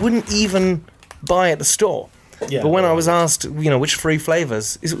probably wouldn't even buy at the store. Yeah, but when I was asked, which 3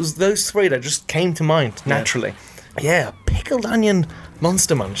 flavours, it was those 3 that just came to mind naturally. Yeah, pickled onion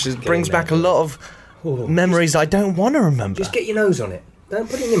Monster Munch. It brings back a lot of memories I don't want to remember. Just get your nose on it. Don't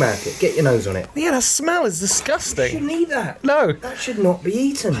put it in your mouth. Get your nose on it. Yeah, that smell is You disgusting. shouldn't eat that. No. That should not be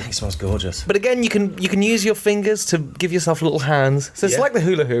eaten. It smells gorgeous. But again, you can use your fingers to give yourself little hands. So it's Yeah. like the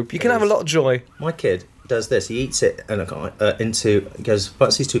hula hoop. You can have a lot of joy. My kid does this. He eats it and he goes,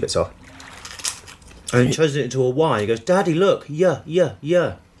 bites these 2 bits off. And he turns it into a Y. He goes, Daddy, look. Yeah.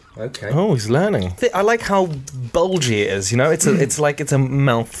 Okay. Oh, he's learning. I like how bulgy it is. It's like it's a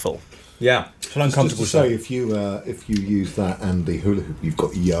mouthful. Yeah. It's an uncomfortable Just to say, if you use that and the hula hoop, you've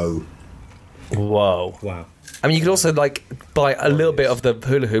got yo. Whoa. Wow. I mean, you could also buy a little bit of the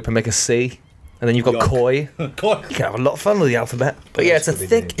hula hoop and make a C, and then you've got Yuck. koi. God. You can have a lot of fun with the alphabet. But yeah, it's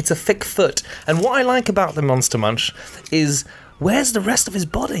a thick foot. And what I like about the Monster Munch is where's the rest of his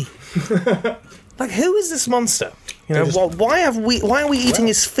body? Like, who is this monster? Why are we eating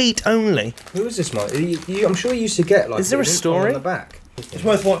his feet only? Who is this, Mike? I'm sure you used to get Is there a story? on the back. It's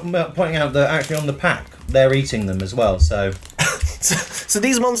worth pointing out that actually on the pack, they're eating them as well, so... So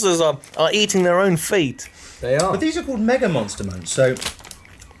these monsters are eating their own feet. They are. But these are called Mega Monster Munch, so...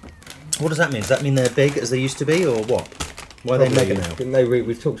 What does that mean? Does that mean they're big as they used to be, or what? Why are they mega now?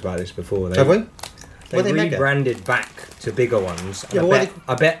 We've talked about this before. Have we? They Were they mega? rebranded back to bigger ones. Yeah, And but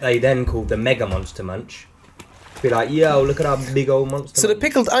I bet they then called the Mega Monster Munch. Be like, yo, look at our big old monster. So the munch.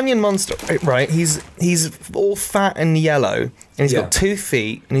 pickled onion monster, right? He's all fat and yellow, and he's Yeah. got 2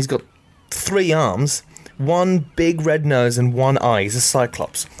 feet, and he's got 3 arms, 1 big red nose, and 1 eye. He's a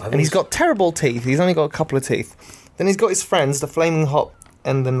cyclops, and he's got terrible teeth. He's only got a couple of teeth. Then he's got his friends, the flaming hot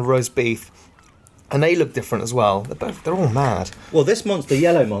and then roast beef, and they look different as well. They're all mad. Well, this monster,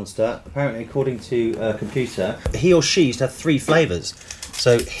 yellow monster, apparently according to a computer, he or she used to have 3 flavours.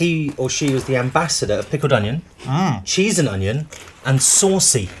 So he or she was the ambassador of pickled onion, cheese and onion, and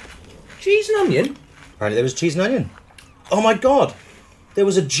saucy. Cheese and onion? Apparently there was cheese and onion. Oh my god! There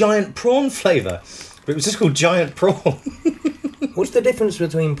was a giant prawn flavour, but it was just called giant prawn. What's the difference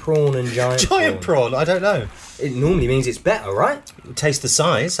between prawn and giant prawn? I don't know. It normally means it's better, right? Taste the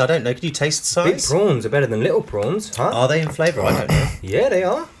size? I don't know. Can you taste the Big size? prawns are better than little prawns, huh? Are they in flavour? I don't know. Yeah, they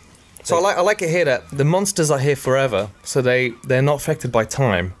are. So I like it here that the monsters are here forever, so they're not affected by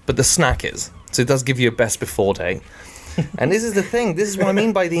time, but the snack is. So it does give you a best before date. And this is the thing. This is what I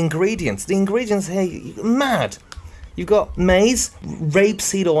mean by the ingredients. The ingredients here, mad. You've got maize,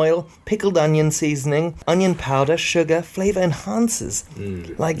 rapeseed oil, pickled onion seasoning, onion powder, sugar, flavour enhancers.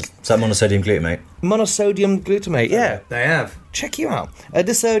 Like Is that monosodium glutamate? monosodium glutamate, yeah. They have. Check you out.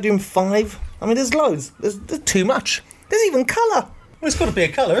 Disodium 5. I mean, there's loads. There's too much. There's even colour. Well, it's got to be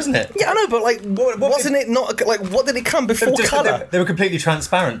a colour, isn't it? Yeah, I know, but wasn't it not like what did it come before colour? They were completely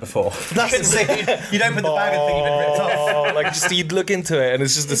transparent before. That's you don't put the bag and think you've been ripped off. Oh, like just you'd look into it and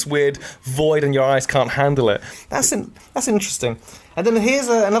it's just this weird void and your eyes can't handle it. That's interesting. And then here's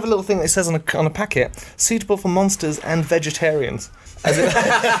another little thing that it says on a packet: suitable for monsters and vegetarians. This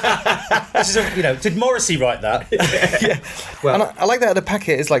is did Morrissey write that? Yeah. Well, and I like that the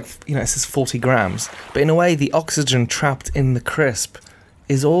packet is like, it says 40 grams, but in a way the oxygen trapped in the crisp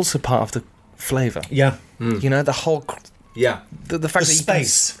is also part of the flavour. Yeah. The whole. Yeah. The fact The that you can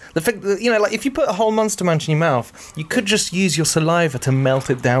space. the fact that, like if you put a whole Monster Munch in your mouth, you could just use your saliva to melt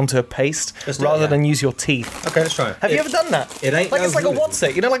it down to a paste Let's do it, rather yeah. than use your teeth. Okay, let's try it. Have you ever done that? It ain't like no it's like a good. what's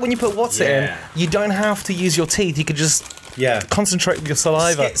it? Like when you put what's it Yeah. in, you don't have to use your teeth. You could just concentrate with your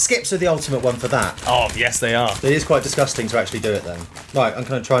saliva. Skips are the ultimate one for that. Oh yes, they are. It is quite disgusting to actually do it then. Right, I'm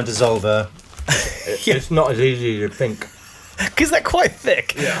going to try and dissolve a... It's not as easy as you think. Because they're quite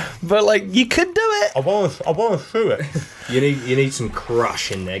thick. Yeah. But like you could do it. I want to chew it. You need some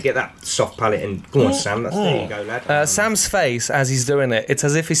crush in there. Get that soft palate and go on, Sam. There you go, lad. Sam's face as he's doing it, it's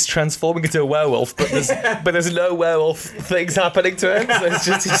as if he's transforming into a werewolf, but there's no werewolf things happening to him. So it's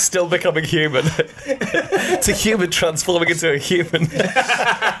just he's still becoming human. It's a human transforming into a human.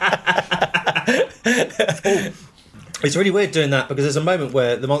 It's really weird doing that because there's a moment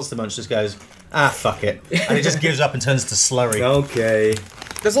where the Monster Munch just goes, fuck it. And it just gives up and turns to slurry. Okay.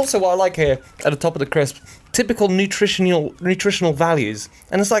 There's also what I like here at the top of the crisp, typical nutritional values,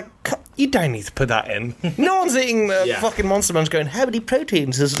 and it's like you don't need to put that in. No one's eating the fucking Monster Munch going, how many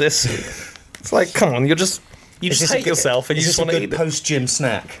proteins is this? It's like, come on, you just hate yourself and you just want to eat it. It's a good post-gym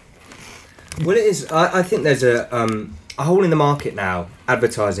snack. Well, it is. I think there's a hole in the market now,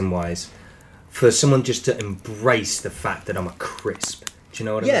 advertising-wise, for someone just to embrace the fact that I'm a crisp. Do you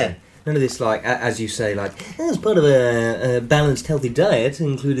know what I mean? None of this, like, as you say, like, as part of a balanced, healthy diet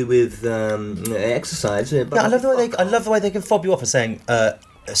included with exercise. I love the way they can fob you off as saying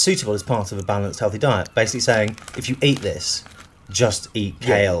suitable as part of a balanced, healthy diet. Basically saying, if you eat this, just eat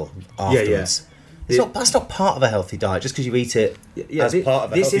kale afterwards. That's not part of a healthy diet. Just because you eat it as part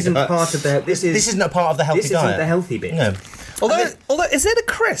of a healthy diet. This isn't a part of the healthy diet. This isn't the healthy bit. No. Although, is it a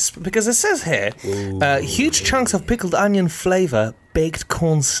crisp? Because it says here, huge chunks of pickled onion flavour, baked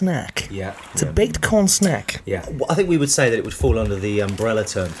corn snack. Yeah. It's a baked corn snack. Yeah. Well, I think we would say that it would fall under the umbrella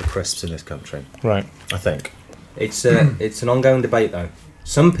term for crisps in this country. Right. I think. It's an ongoing debate, though.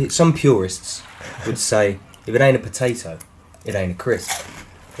 Some purists would say, if it ain't a potato, it ain't a crisp.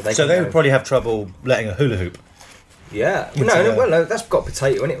 So they would probably have trouble letting a hula hoop. Yeah. No, that's got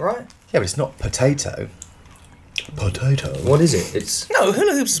potato in it, right? Yeah, but it's not potato. Potato. What is it? It's No,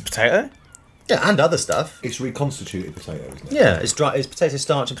 hula hoops is potato. Yeah, and other stuff. It's reconstituted potato, isn't it? Yeah, it's dry. It's potato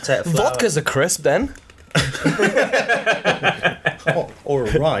starch and potato flour. Vodka's a crisp, then. or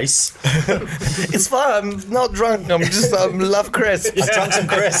rice. It's fine. I'm not drunk. I'm just love crisps. I've drunk some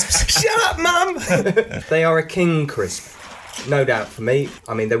crisps. Shut up, mum. They are a king crisp. No doubt for me.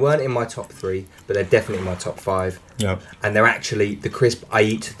 I mean, they weren't in my top 3, but they're definitely in my top 5. Yeah. And they're actually the crisp I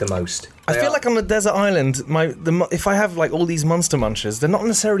eat the most. I feel like on a desert island, if I have like all these monster munchers, they're not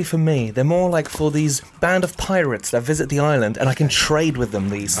necessarily for me. They're more like for these band of pirates that visit the island, and I can trade with them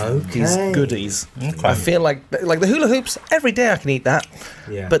these goodies. Okay. I feel like the hula hoops every day I can eat that.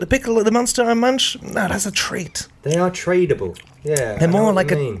 Yeah. But the monster I munch, no, that's a treat. They are tradable. Yeah. They're more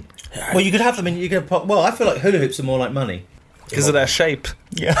like Well, you could have them in. Well, I feel like hula hoops are more like money. Because of their shape.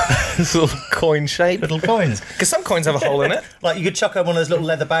 Yeah. Little coin shape. Little coins. Because some coins have a hole in it. Like, you could chuck one of those little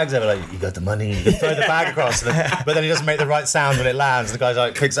leather bags over, like, you got the money, you could throw the bag across them, but then it doesn't make the right sound when it lands, and the guy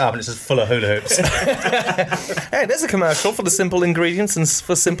like picks it up and it's just full of hula hoops. Hey, there's a commercial for the simple ingredients and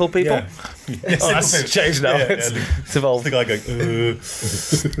for simple people. Yeah. Oh, that's changed now. It's evolved. The guy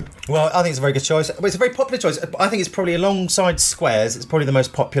going, Well, I think it's a very good choice. But it's a very popular choice. I think it's probably alongside squares, it's probably the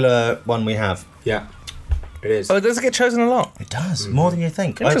most popular one we have. Yeah. It is. Oh, does it get chosen a lot? It does, more than you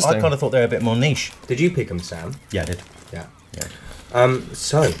think. I Interesting. kind of thought they were a bit more niche. Did you pick them, Sam? Yeah, I did. Yeah.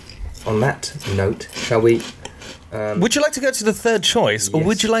 So, on that note, shall we... Would you like to go to the third choice, or Yes.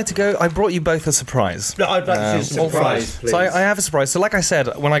 would you like to go... I brought you both a surprise. No, I'd like to choose a surprise, please. So I have a surprise. So like I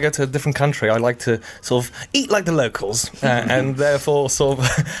said, when I go to a different country, I like to sort of eat like the locals, and therefore sort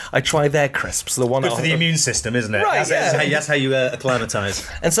of I try their crisps. The one Good for the immune system, isn't it? Right, That's how you acclimatise.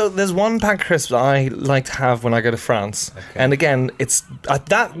 And so there's one pack crisp that I like to have when I go to France, and again, it's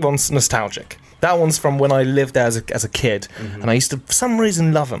that one's nostalgic. That one's from when I lived there as a kid, and I used to, for some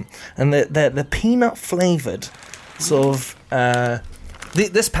reason, love them. And they're peanut flavoured, sort of.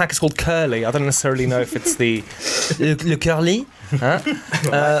 This pack is called Curly. I don't necessarily know if it's the Le Curly.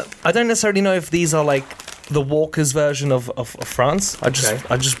 I don't necessarily know if these are like the Walker's version of France. I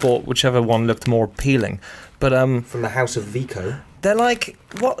just bought whichever one looked more appealing. But From the House of Vico. they're like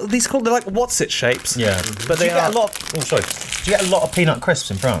what are these called? They're like what's it shapes. Yeah, but do they you get are a lot. Oh, sorry. Do you get a lot of peanut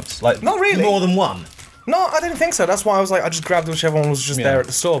crisps in France? Like, not really. More than one. No, I didn't think so. That's why I was like, I just grabbed whichever one was just there at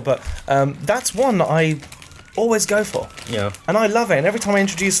the store. But that's one that I always go for. Yeah. And I love it. And every time I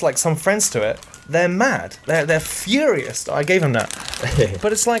introduce like some friends to it, they're mad. They're furious that I gave them that.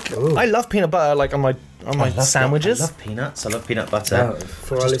 But it's like I love peanut butter, like on my sandwiches. I love peanuts. I love peanut butter. Now,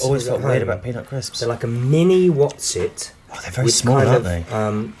 for our I just listeners always at felt weird home, about peanut crisps. They're like a mini What's-It. Oh, they're very small, aren't they?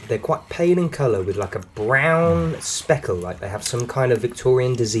 They're quite pale in colour with like a brown speckle, like they have some kind of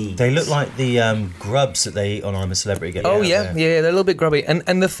Victorian disease. They look like the grubs that they eat on I'm a Celebrity. Get Oh out yeah, there. yeah, they're a little bit grubby.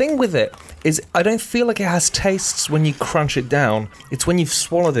 And the thing with it is, I don't feel like it has tastes when you crunch it down. It's when you've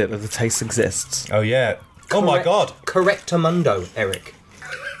swallowed it that the taste exists. Oh yeah. Oh my God. Correctamundo, Eric.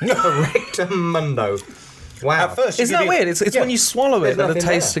 Correctamundo. Wow. At first, Isn't that weird? It's when you swallow it There's that the nothing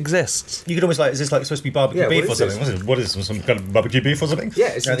taste there. exists. You could always like, is this like supposed to be barbecue Yeah, beef what or is something? this? What is this? Some kind of barbecue beef or something? Yeah,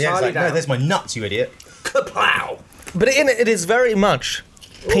 it's And at the end, entirely like, no, down. there's my nuts, you idiot. Kaplow! But in it is very much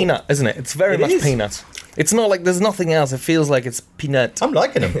peanut, isn't it? It's very It much is. peanut. It's not like there's nothing else. It feels like it's peanut. I'm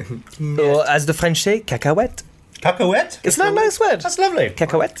liking them. Or as the French say, cacahuète. Cacahuète? Isn't that a nice word? That's lovely.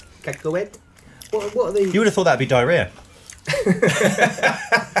 Cacahuète. Cacahuète. What are these? You would have thought that'd be diarrhea.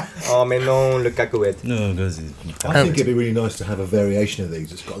 Oh, mais non, le cacahuète. No, because I think it'd be really nice to have a variation of these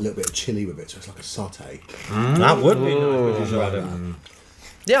that's got a little bit of chili with it, so it's like a satay. that would be nice. Would you rather?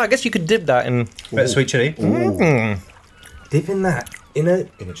 Yeah, I guess you could dip that in. Bit of sweet chili. Dip in that. In a...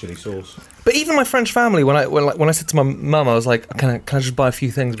 In a chili sauce. But even my French family, when I said to my mum, I was like, can I just buy a few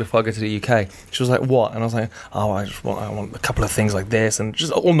things before I go to the UK? She was like, what? And I was like, oh, I want a couple of things like this, and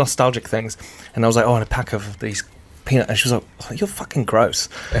just all nostalgic things. And I was like, oh, and a pack of these peanut. And she was like, oh, you're fucking gross.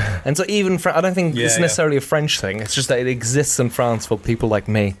 And so even I don't think it's necessarily a French thing. It's just that it exists in France for people like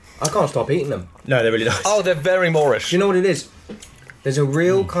me. I can't stop eating them. No, they're really nice. Oh, they're very Moorish. Do you know what it is? There's a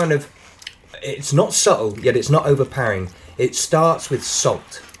real kind of... It's not subtle, yet it's not overpowering. It starts with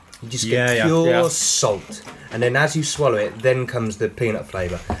salt. You just get pure salt. And then as you swallow it, then comes the peanut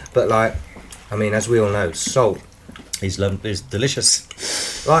flavour. But, like, I mean, as we all know, salt is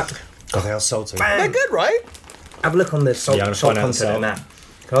delicious. Like, God, they are salty. They're good, right? have a look on the salt, Yeah, I'm salt finding out content in the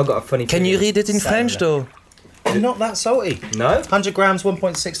that. I've got a funny Can you read it in French, though? Not that salty. No? 100 grams,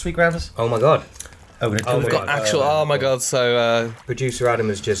 1.63 grams. Oh, my God. Oh, we're Oh, going my to God. Actual. Oh my God. So. Producer Adam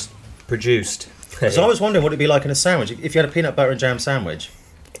has just produced. So I was wondering what it'd be like in a sandwich. If you had a peanut butter and jam sandwich,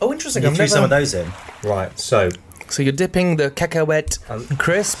 Oh, interesting. you I've threw never... some of those in. Right, so... So you're dipping the cacahuète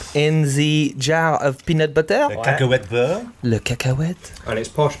crisp in the jar of peanut butter. The cacahuète beurre. Le cacahuète. And it's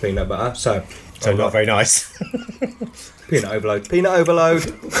posh peanut butter, so Not very nice. peanut overload. Peanut overload.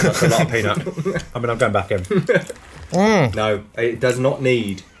 That's a lot of peanut. I mean, I'm going back in. No, it does not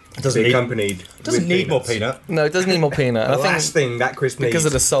need to be accompanied. It doesn't with need more peanuts. peanut. No, it does need more peanut. The I think last thing that crisp needs because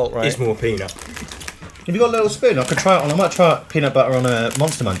of the salt, right? is more peanut. Have you got a little spoon? I could try it on. I might try peanut butter on a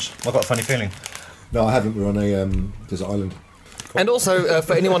Monster Munch. I've got a funny feeling. No, I haven't. We're on a desert island. And also,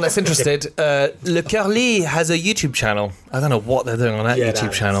 for anyone that's interested, Le Curly has a YouTube channel. I don't know what they're doing on that Yeah, YouTube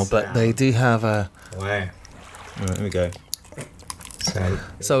that channel, is, but they do have a... Wow. Right, here we go.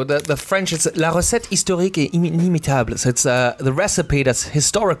 So the French, it's La recette historique et inimitable. So it's the recipe that's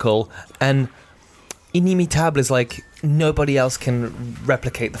historical, and inimitable is like nobody else can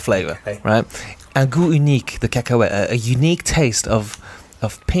replicate the flavour, Okay. right? Un goût unique, the cacahuète, a unique taste of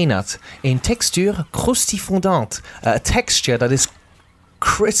peanut, in texture croustifondante, a texture that is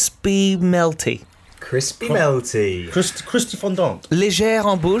crispy, melty. Crispy melty. Christy fondant. Légère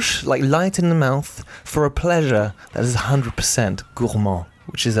en bouche, like light in the mouth, for a pleasure that is 100% gourmand,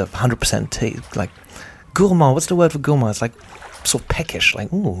 which is a 100% taste. Like, gourmand, what's the word for gourmand? It's like sort of peckish,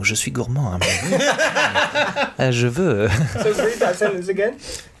 like, ooh, je suis gourmand. Je veux. So read that sentence again.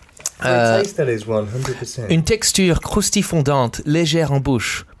 For a taste that is 100%. Une texture croustifondante, légère en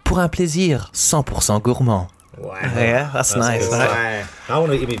bouche, pour un plaisir 100% gourmand. Wow. Yeah, that's nice, good. right? I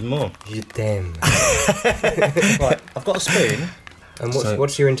want to eat even more. You damn. Right, I've got a spoon. And So-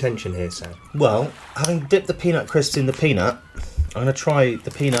 what's your intention here, Sam? Well, having dipped the peanut crisps in the peanut, I'm going to try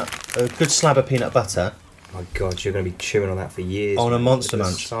the peanut, a good slab of peanut butter My God, you're going to be chewing on that for years. on a man, Monster with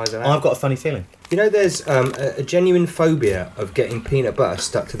the Munch. size of that. I've got a funny feeling. You know, there's a genuine phobia of getting peanut butter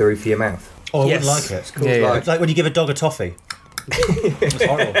stuck to the roof of your mouth. Oh, I Yes. wouldn't like it. Cool. Yeah, yeah. Like, It's like when you give a dog a toffee. It's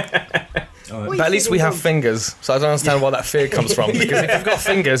horrible. But at least we have fingers, so I don't understand where that fear comes from. Because if you've got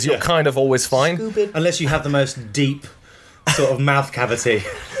fingers, you're kind of always fine. Unless you have the most deep sort of mouth cavity.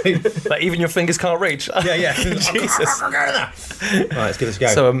 Like even your fingers can't reach. Yeah. Jesus. Right, let's give this a go.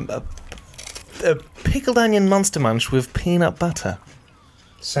 So a pickled onion Monster Munch with peanut butter.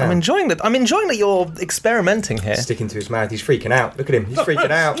 Sam, I'm enjoying that. I'm enjoying that you're experimenting here. sticking to his mouth. He's freaking out. Look at him. He's freaking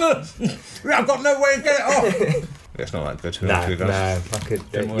out. I've got no way to get it off. It's not that good. No. I could.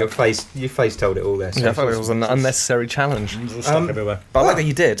 Your face told it all there. Yeah, I thought it was an unnecessary challenge. Stuck everywhere. But I like that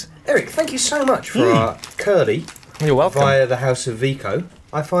you did. Eric, thank you so much for our curly You're welcome. via the House of Vico.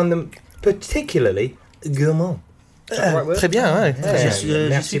 I find them particularly gourmand. Is that the right word? Très bien, ouais. Yeah, Je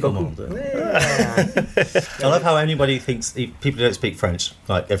merci suis beaucoup. gourmand. Yeah. I love how anybody thinks people don't speak French,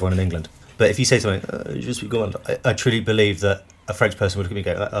 like everyone in England. But if you say something, je suis gourmand, I truly believe that a French person would look at me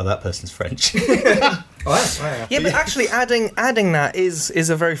and go, oh, that person's French. Wow. Yeah, but actually adding that is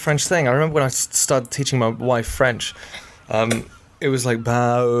a very French thing. I remember when I started teaching my wife French, it was like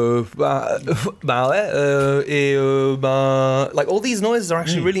like all these noises are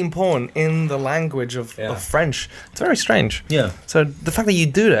actually really important in the language of French. It's very strange. Yeah. So the fact that you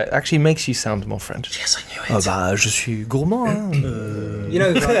do that actually makes you sound more French. Yes, I knew it. Je suis gourmand. You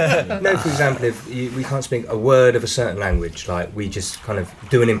know, for example, if we can't speak a word of a certain language, like we just kind of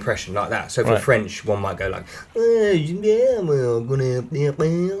do an impression like that. So for Right. French, one might go like, and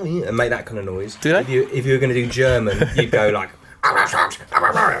make that kind of noise. Do they? If you were going to do German, you'd go like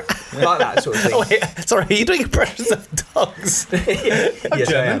that sort of thing. Oh, wait, sorry, are you doing impressions of dogs? Yes, I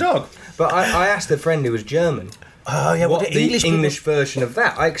German am. dog. But I asked a friend who was German Oh, yeah, what well, the English English people- version of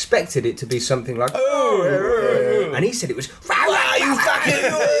that. I expected it to be something like and he said it was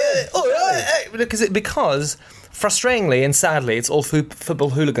because frustratingly and sadly, it's all football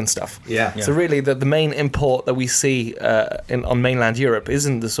hooligan stuff. Yeah. So really, the main import that we see on mainland Europe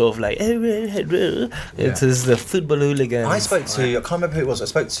isn't the sort of like it is the football hooligans. I spoke to, I can't remember who it was. I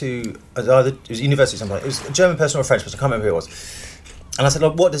spoke to either it was university something. It was a German person or a French person. I can't remember who it was. And I said,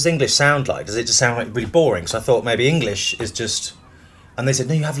 like, what does English sound like? Does it just sound like really boring? So I thought maybe English is just. And they said,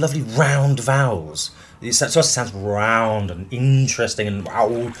 no, you have lovely round vowels. To us, it sounds round and interesting and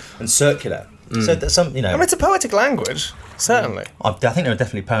wow and circular. So that some, you know, I mean, it's a poetic language, certainly. I think there are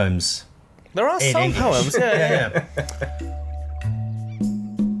definitely poems. There are In some English. poems, yeah.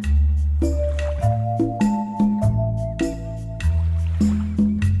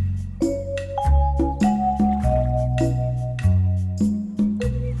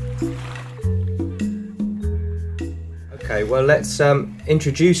 Okay, well, let's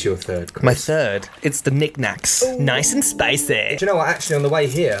introduce your third. Chris. My third, it's the knickknacks. Nice and spicy. Do you know what? Actually, on the way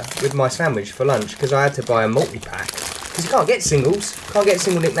here with my sandwich for lunch, because I had to buy a multi-pack, because you can't get singles, can't get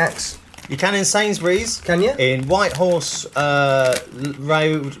single knickknacks. You can in Sainsbury's. Can you? In Whitehorse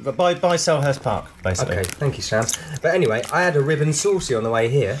Road, by Selhurst Park, basically. Okay, thank you, Sam. But anyway, I had a ribbon saucy on the way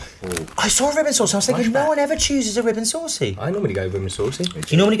here. I saw a ribbon saucy. I was thinking, Flashback. no one ever chooses a ribbon saucy. I normally go ribbon saucy. Do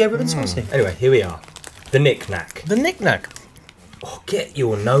you normally go ribbon saucy? Anyway, here we are. The knick-knack. The knickknack. Oh, get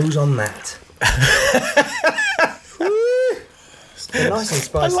your nose on that. Nice and I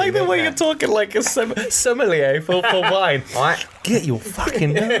spicy. like the way you're knick-knack. talking like a sommelier for wine. Right. Get your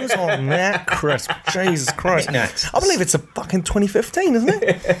fucking nose on that crisp. Jesus Christ. Knickknacks. I believe it's a fucking 2015, isn't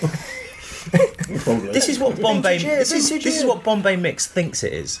it? This is what Bombay. Vintage year, This is vintage this is year. what Bombay Mix thinks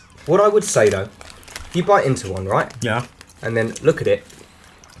it is. What I would say, though, you bite into one, right? Yeah. And then look at it.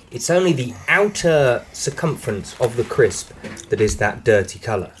 It's only the outer circumference of the crisp that is that dirty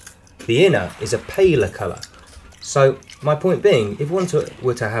colour. The inner is a paler colour. So, my point being, if one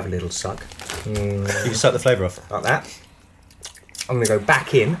were to have a little suck, You can suck the flavour off. like that, I'm going to go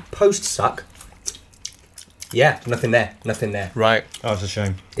back in, post-suck. Yeah, nothing there, nothing there. Right. Oh, it's a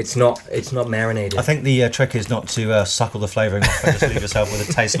shame. It's not marinated. I think the trick is not to suck all the flavouring off and just leave yourself with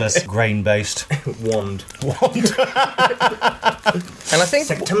a tasteless, grain-based Wand. wand. And I think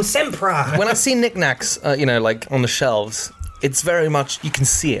Sectum sempra. when I see knickknacks, like on the shelves, it's very much, you can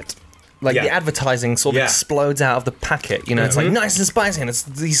see it. Like Yeah. the advertising sort of Yeah. explodes out of the packet. You know, it's like nice and spicy, and it's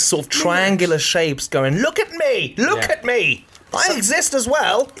these sort of triangular shapes going, look at me, look Yeah. at me. I exist as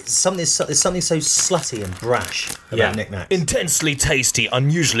well. There's something so slutty and brash about Yeah. knickknacks. Intensely tasty,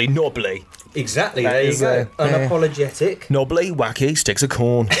 unusually knobbly. Exactly, That there you is, go. yeah. Unapologetic. Knobbly, wacky, sticks of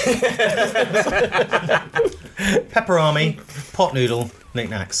corn. Pepperami, pot noodle,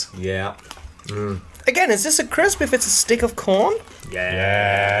 knickknacks. Yeah. Again, is this a crisp if it's a stick of corn?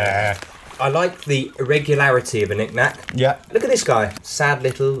 Yeah. I like the irregularity of a knick-knack. Yeah. Look at this guy, sad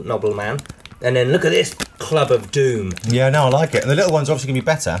little nobble man. And then look at this club of doom. Yeah, no, I like it. And the little ones are obviously going to be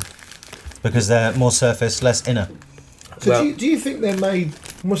better because they're more surface, less inner. So Well- do you think they're made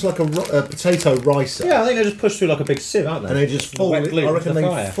almost like a potato ricer? Yeah, I think they just push through like a big sieve, aren't And they just fall. Wet glue I into reckon the they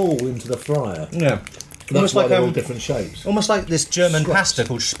fryer. fall into the fryer. Yeah. That's Almost why like they're all different shapes. almost like this German Scraps. pasta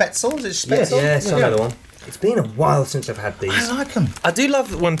called Spätzle. Is it Spätzle? Yeah, some other one. It's been a while since I've had these. I like them. I do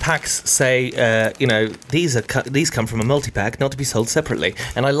love when packs say, these come from a multi-pack, not to be sold separately.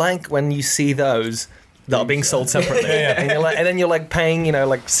 And I like when you see those that are being sold separately. And then you're like paying,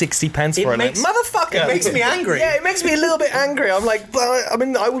 like 60 pence for it. makes- Motherfucker! it makes me angry. Yeah, it makes me a little bit angry. I'm like, well, I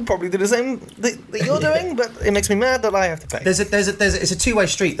mean, I would probably do the same that you're doing, but it makes me mad that I have to pay. It's a two-way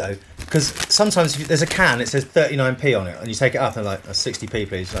street though, because sometimes if there's a can, it says 39p on it, and you take it up and like 60p,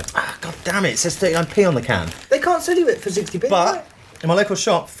 please. You're like, god damn it, it says 39p on the can. They can't sell you it for 60p. But in my local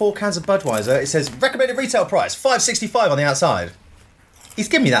shop, 4 cans of Budweiser, it says recommended retail price £5.65 on the outside. He's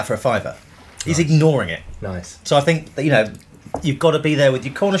giving me that for a fiver. He's ignoring it. Nice. So I think that, you've got to be there with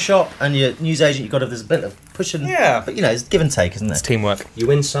your corner shop and your newsagent. You've got to. There's a bit of pushing. Yeah. But it's give and take, isn't there? It's teamwork. You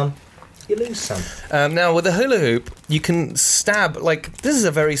win some, you lose some. Now, with the hula hoop, you can stab, this is a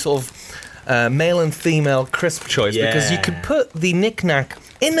very sort of male and female crisp choice, because you Yeah. could put the knick-knack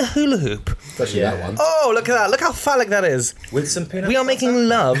in the hula hoop. Especially that one. Oh, look at that. Look how phallic that is. With some peanut. We are making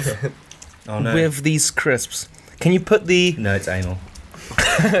love Oh no. with these crisps. Can you put the... No, it's anal.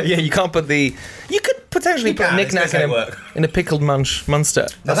 yeah, you can't put the... You could potentially You put can, knick-knack it's in gonna a, work. in a pickled Munster.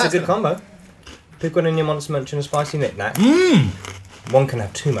 That's a that's good combo. Pick one in your Monster Munch and a spicy knick-knack. Mmm! One can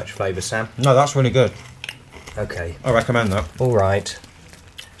have too much flavour, Sam. No, that's really good. Okay. I recommend that. All right.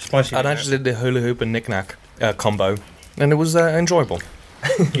 Spicy. I actually did the hula hoop and knick-knack combo, and it was enjoyable.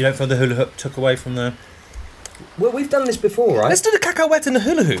 You don't feel the hula hoop took away from the. Well, we've done this before, right? Let's do the cacahuete and the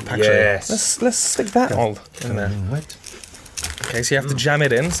hula hoop, actually. Yes. Let's stick that all in there. Wet. Okay, so you have to jam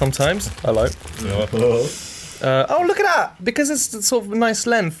it in sometimes. Hello. Oh, look at that! Because it's sort of a nice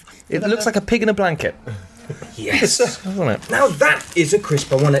length, it looks like a pig in a blanket, Yes. doesn't it? Now that is a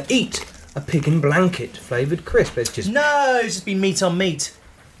crisp I want to eat. A pig in blanket flavoured crisp. It's just No, it's just been meat on meat.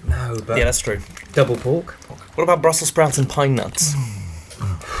 no, but Yeah, that's true. double pork. What about Brussels sprouts and pine nuts?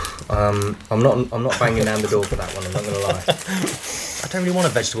 I'm not banging down the door for that one. I'm not going to lie. I don't really want a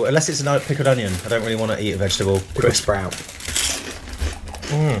vegetable unless it's a pickled onion. I don't really want to eat a vegetable. Pickled sprout.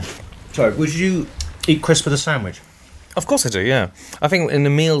 Sorry, would you eat crisp with a sandwich? Of course I do, yeah. I think in a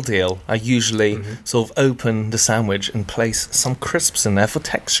meal deal, I usually sort of open the sandwich and place some crisps in there for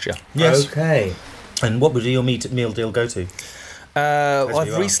texture. Yes. Okay. And what would your meal deal go to? Well, I've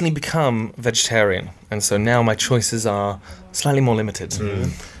you are. recently become vegetarian, and so now my choices are slightly more limited.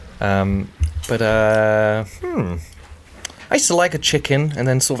 I used to like a chicken, and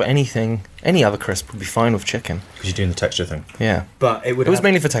then sort of any other crisp would be fine with chicken. Because you're doing the texture thing. Yeah. But it was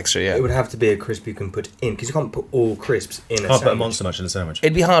mainly for texture, yeah. It would have to be a crisp you can put in, because you can't put all crisps in a Can't put a sandwich. Monster Munch in a sandwich.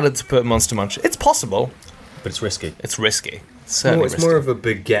 It'd be harder to put Monster Munch. It's possible. But it's risky. It's risky. It's more of a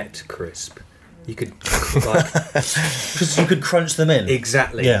baguette crisp. You could like Because you could crunch them in.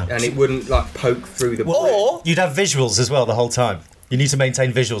 exactly, Yeah. and it wouldn't like poke through the. Or, You'd have visuals as well the whole time. You need to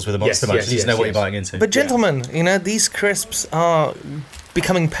maintain visuals with a Monster Munch. You need to know what you're buying into. but gentlemen, these crisps are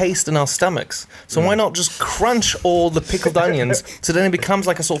becoming paste in our stomachs. So why not just crunch all the pickled onions so then it becomes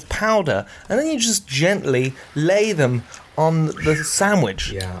like a sort of powder, and then you just gently lay them on the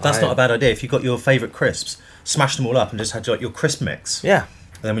sandwich. Yeah, That's not a bad idea. If you've got your favourite crisps, smash them all up and just had like your crisp mix. Yeah.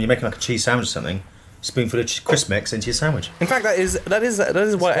 And then when you're making like a cheese sandwich or something, spoonful of crisp mix into your sandwich. In fact, that is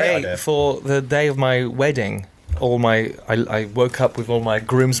what I great ate idea. for the day of my wedding. I woke up with all my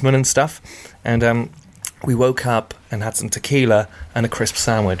groomsmen and stuff, and we woke up and had some tequila and a crisp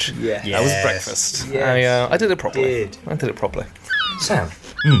sandwich. Yeah. That was Yes. breakfast. Yes. I did it properly. Did. I did it properly. Sam,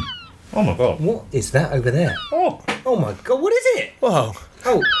 Oh my god. what is that over there? Oh my god, what is it? Whoa.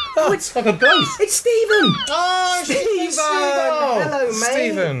 Oh, it's like a ghost. it's Stephen. Oh, Stephen! Hello, mate.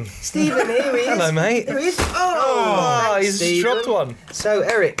 Stephen. Stephen, here he is. Hello, mate. Here he is. Oh, thanks, he's Stephen. dropped one. So,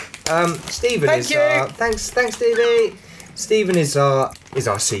 Eric, Stephen Thank is you. thanks, Stevie. Stephen is our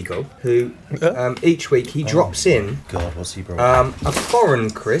seagull who each week he drops in God, what's he brought? a foreign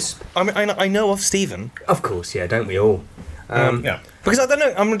crisp. I mean, I know of Stephen. Of course, yeah, don't we all? Yeah. Because I don't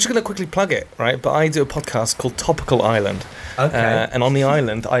know, I'm just going to quickly plug it, right? But I do a podcast called Topical Island. Okay. And on the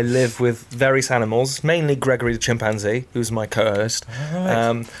island, I live with various animals, mainly Gregory the chimpanzee, who's my co-host.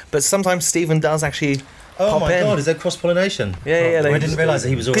 But sometimes Stephen does actually Oh pop my in. god, is that cross-pollination? Yeah. I didn't realise that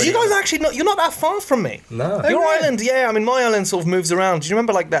he was already... Because you guys are actually you're not that far from me. No. Your island, yeah, I mean, my island sort of moves around. Do you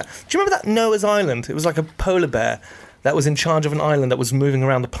remember like that? Do you remember that Noah's Island? It was like a polar bear that was in charge of an island that was moving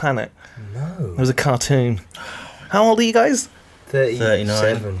around the planet. No. It was a cartoon. How old are you guys?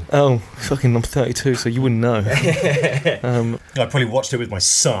 37. Oh, fucking, I'm 32, so you wouldn't know. I probably watched it with my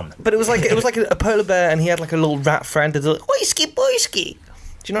son. But it was like a polar bear, and he had like a little rat friend. It's like, Oisky boisky.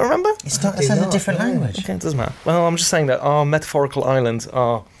 Do you not remember? It's not. It's a different language. Okay, it doesn't matter. Well, I'm just saying that our metaphorical islands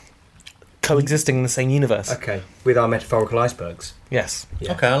are coexisting in the same universe. Okay, with our metaphorical icebergs. Yes.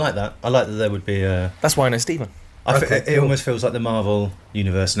 Yeah. Okay, I like that. I like that there would be. That's why I know Stephen. Okay, it cool. almost feels like the Marvel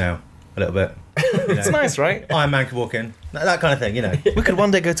universe now, a little bit. You know, It's nice, right? Iron Man could walk in, that kind of thing. You know, We could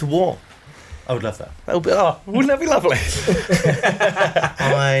one day go to war. I would love that. That would be, wouldn't that be lovely?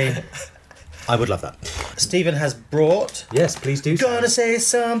 I would love that. Stephen has brought. Yes, please do. Gonna say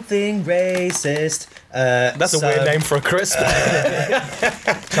something racist. That's a weird name for a crisp.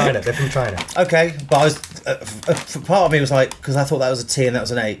 China. They're from China. Okay, but I was part of me was like, because I thought that was a T and that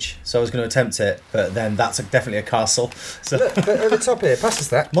was an H, so I was going to attempt it, but then that's definitely a castle. So Look, at the top here, pass us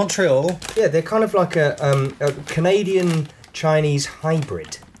that. Montreal. Yeah, they're kind of like a Canadian Chinese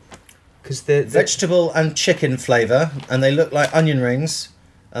hybrid. Because they're Vegetable and chicken flavour, and they look like onion rings,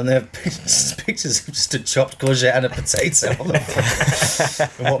 and they have pictures of just a chopped courgette and a potato on them.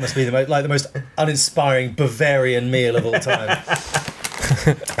 And what must be the most uninspiring Bavarian meal of all time.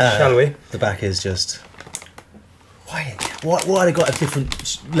 Shall we? The back is just. Why they got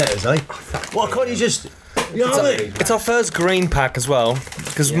different letters, eh? Why can't you just? You know what I mean? It's our first green pack as well,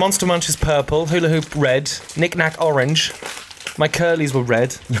 because Monster Munch is purple, Hula Hoop red, Knick Knack orange. My curlies were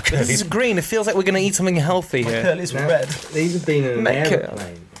red. This is green. It feels like we're going to eat something healthy here. Curly's Now, red. These have been in an Make it-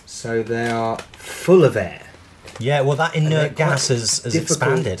 aeroplane, so they are full of air. Yeah, well, that And they're inert gas quite has difficult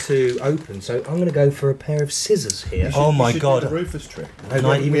expanded. to open. So I'm going to go for a pair of scissors here. Oh my You should do god! the Rufus trick. I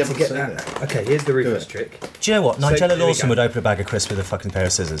want you we to haven't get seen that. it. Okay, here's the Rufus it. trick. Do you know what? So, Nigella here we Lawson go. would open a bag of crisps with a fucking pair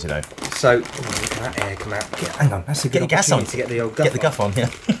of scissors, you know. So, look at that air come out. Hang on, that's a Get good your gas on. opportunity to get the old guff Get the guff on, yeah.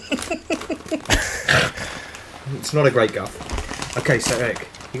 on. It's not a great guff. Okay, so Eric,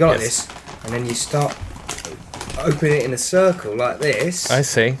 you go like Yes. this, and then you start opening it in a circle like this. I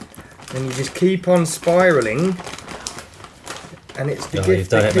see. And you just keep on spiralling, and it's the Oh, gift you've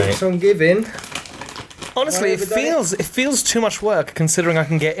done that it, keeps mate. on giving. Honestly, Why it have we done feels too much work considering I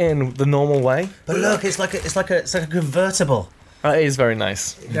can get in the normal way. But look, it's like a convertible. It is very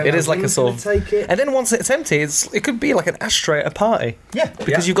nice. It is like a sort of. Take it. And then once it's empty, it could be like an ashtray at a party Yeah.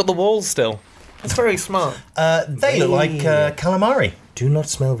 because you've got the walls still. That's very smart. They look like calamari. Do not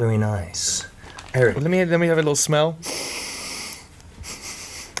smell very nice. Eric, Let me have a little smell.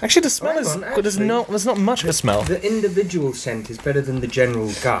 Actually, the smell Hang is on, good. There's not much of a smell. the individual scent is better than the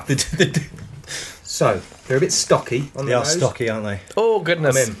general gut. So, they're a bit stocky on They the are nose. stocky, aren't they? Oh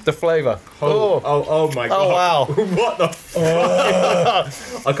goodness, I'm in. the flavour. Oh my god. Oh wow. What the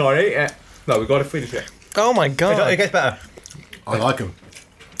fuck? I can't eat it. No, we've got to finish it. Oh my It god. gets better. I like them.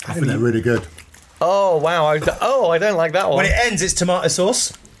 I think they're really good. Oh wow. I don't like that one. When it ends, it's tomato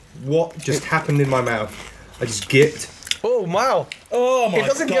sauce. What just happened in my mouth? I just gipped. Oh wow. Oh my It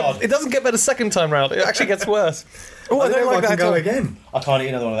doesn't god! it doesn't get better second time round. It actually gets worse. Oh, I don't know if like I can that at go all. again. I can't eat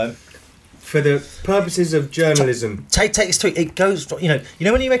another one of them. For the purposes of journalism. Take this to it goes. You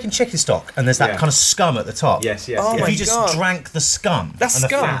know when you're making chicken stock and there's that Yeah. kind of scum at the top. Yes, yes. Oh yes. If my you just God. drank the scum That's and the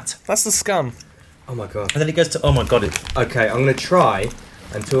scum. fat, That's the scum. Oh my god. and then it goes to oh my god, Okay, I'm going to try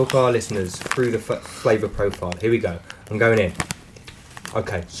and talk our listeners through the flavour profile. Here we go. I'm going in.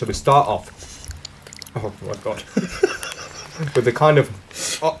 Okay, so we start off. Oh my god. With the kind of.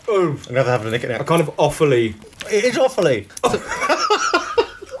 I'm gonna have a nick at A it. kind of awfully. It is awfully.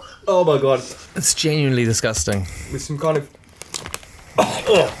 Oh my god. It's genuinely disgusting. With some kind of.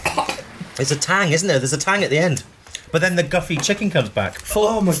 It's a tang, isn't there? There's a tang at the end. But then the guffy chicken comes back.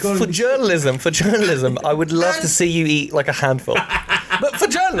 Oh my god. For journalism, I would love to see you eat like a handful. But for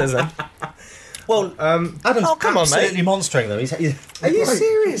journalism, Well, Adam's Oh, come on, mate. absolutely monstering them. Are you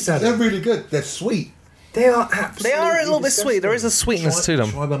serious, They're Adam? really good. They're sweet. They are absolutely. they are a little bit sweet. There is a sweetness to them.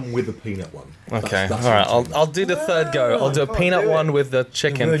 Try them with the peanut one. Okay, That's all right. what I'll do the third go. I'll do a peanut one with the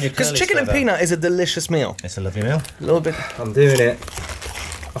chicken ruin your because curly chicken and sliver. peanut is a delicious meal. It's a lovely meal. A little bit. I'm doing it.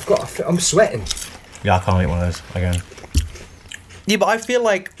 I'm sweating. Yeah, I can't eat one of those again. Yeah, but I feel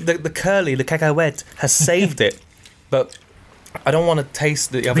like the cacahuete has saved it, but I don't want to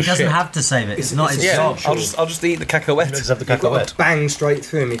taste the other shit. have to save it. It's, not his Yeah, job. I'll just eat the cacahuete. Just have the You've got cacahuete. to bang straight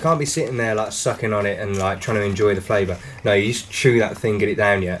through them. You can't be sitting there like sucking on it and like trying to enjoy the flavour. No, you just chew that thing, get it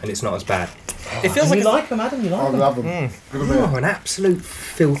down you, and it's not as bad. It feels like like them, Adam? You I like them? love them. Give them Oh, an absolute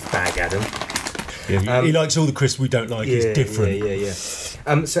filth bag, Adam. he likes all the crisps we don't like. He's different. Yeah.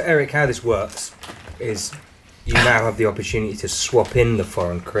 So Eric, how this works is you now have the opportunity to swap in the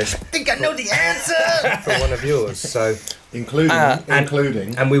foreign crisp I think I know the answer. for one of yours. So,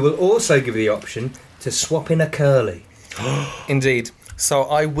 Including, and we will also give you the option to swap in a curly. indeed. So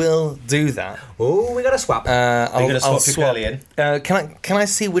I will do that. Oh, we got to swap. Are you going to I'll swap your curly in? Can I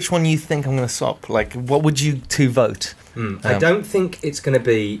see which one you think I'm going to swap? Like, what would you two vote? I don't think it's going to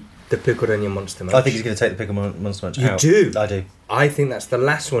be the picoreña monster munch. I think he's going to take the pickle monster munch You out. do? I do. I think that's the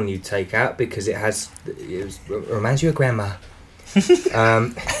last one you take out because it reminds you of grandma.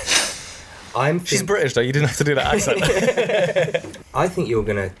 She's British though. You didn't have to do that accent. I think you're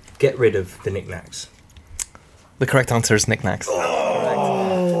going to get rid of the knickknacks. The correct answer is knickknacks.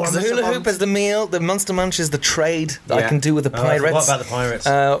 Because the hula hoop is the meal, the monster munch is the trade that I Yeah. can do with the I forgot pirates. about the pirates.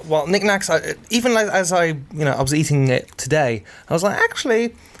 Well, knickknacks. Even as I was eating it today, I was like,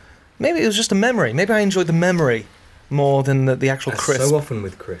 actually, maybe it was just a memory. Maybe I enjoyed the memory more than the actual That's crisp. so often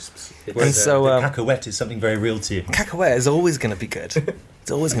with crisps. It's, And so the cacahuete is something very real to you. cacahuete is always going to be good. It's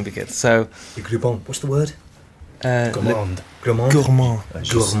always going to be good. So gourmand. What's the word? Gourmand. Gourmand. gourmand.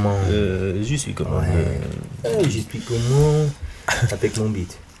 Gourmand. Je suis gourmand. Je suis gourmand avec mon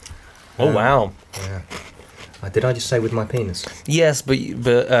bite. Oh wow. Yeah. Did I just say with my penis? Yes, but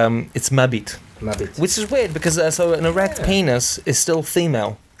it's mabit, My bit. which is weird because so an erect penis is still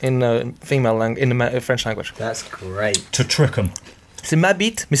female in the French language. That's great. To trick them. C'est ma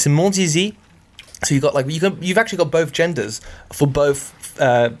bite, mais c'est mon zizi. So you've actually got both genders for both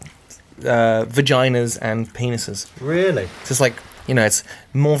vaginas and penises. Really? So it's like it's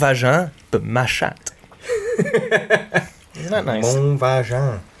mon vagin but ma chatte. Isn't that nice? Mon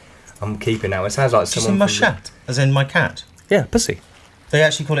vagin. I'm keeping that. It sounds like Just someone. in my from chat, as in my cat. Yeah, pussy. They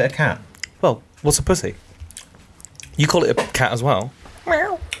actually call it a cat. Well, what's a pussy? You call it a cat as well.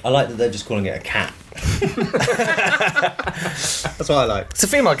 I like that they're just calling it a cat. That's what I like. It's a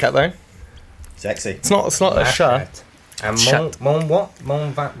female cat though. Sexy. It's not a chat. And Chat. mon what?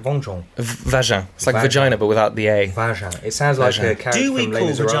 Mon vagin. Vagin. It's like Vagin. vagina but without the A. Vagin. It sounds like Vagin. a character Do we from call Les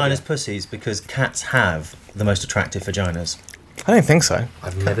Miserables. vaginas pussies because cats have the most attractive vaginas? I don't think so.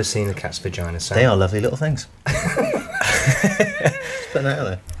 I've never seen a cat's vagina. Sam. They are lovely little things. Just putting that out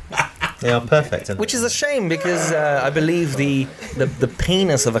there. They are perfect. Which is a shame because I believe the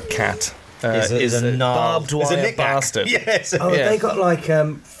penis of a cat is a gnarled- barbed is a wire knick-knack. bastard. Yes. Oh, Yeah. they got like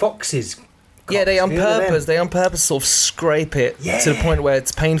foxes Yeah, they on Feel them purpose. in. They on purpose sort of scrape it to the point where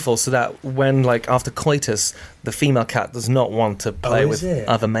it's painful, so that when, like, after coitus, the female cat does not want to play with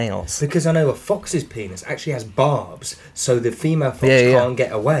other males. Because I know a fox's penis actually has barbs, so the female fox Yeah. can't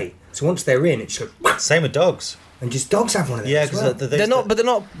get away. So once they're in, it's just Same with dogs. and just dogs have one of them. Yeah, as because well.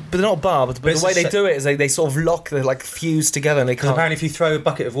 They're not barbed. But it's the way a they do it is they sort of lock, they like fuse together, and they Because can't. apparently if you throw a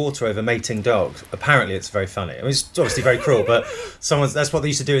bucket of water over mating dogs, apparently it's very funny. I mean, it's obviously very cruel, but that's what they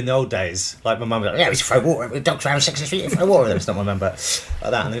used to do in the old days. Like my mum was like, yeah, we used to throw water over the dogs around 6 feet, throw water over them. It's not my mum, but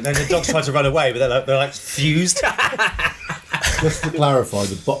like that. And then the dogs tried to run away, but they're like fused. Just to clarify,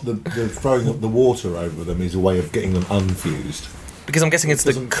 the throwing up the water over them is a way of getting them unfused. Because I'm guessing it's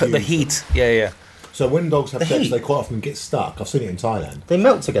the Doesn't fuse heat. Yeah. So when dogs have The sex, heat. they quite often get stuck. I've seen it in Thailand. They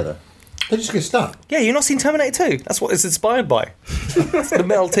melt together. They just get stuck. Yeah, you've not seen Terminator 2? That's what it's inspired by. the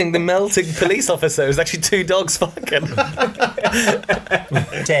melting police officer. It was actually two dogs fucking.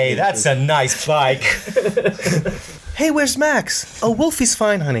 Hey, that's a nice bike. Hey, where's Max? Oh, Wolfie's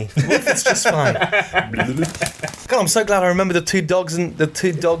fine, honey. Wolfie's just fine. God, I'm so glad I remember the two dogs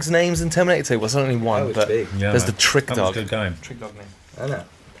names in Terminator 2. Well, there's only one, it's but big. Yeah, there's man. the trick That dog. was good going. Trick dog name. I know.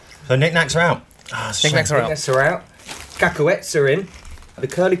 So knickknacks are out. Knickknacks are out. Knickknacks are out. Cacahuettes are in. The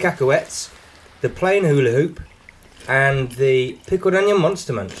curly cacahuettes, the plain hula hoop, and the pickled onion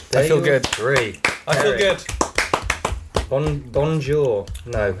monster munch. I feel good. Three. I feel good. Bonjour.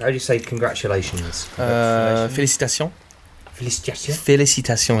 No, how do you say congratulations? Félicitations. Félicitations.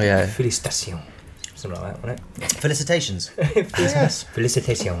 Félicitations, yeah. Félicitations. Something like that, wasn't it? Felicitations. Yes.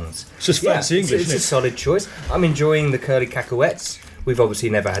 Felicitations. It's just fancy English, It's isn't a it? solid choice. I'm enjoying the curly cacahuettes. We've obviously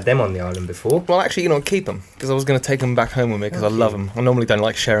never had them on the island before. Well, actually, keep them, because I was going to take them back home with me, because I love them. I normally don't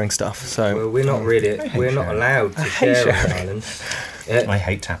like sharing stuff, so... Well, we're not really. We're not sharing. allowed to hate share on the sharing. island. I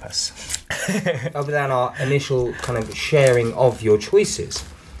hate tapas. Other than our initial kind of sharing of your choices,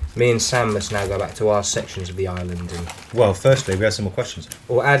 me and Sam must now go back to our sections of the island and, Well, firstly, we have some more questions.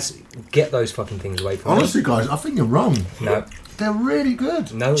 or ads, get those fucking things away from Honestly, guys, I think you're wrong. me. No, They're really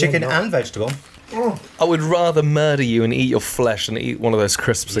good. no, Chicken they're not. and vegetable. I would rather murder you and eat your flesh than eat one of those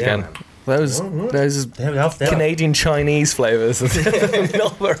crisps Yeah, again. man. Those There we are. Canadian Chinese flavours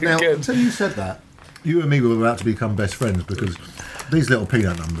not very Now, good. until you said that, you and me were about to become best friends because these little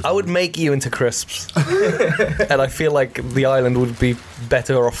peanut numbers. I would make you into crisps, and I feel like the island would be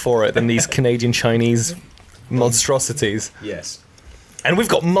better off for it than these Canadian Chinese monstrosities. Yes. And we've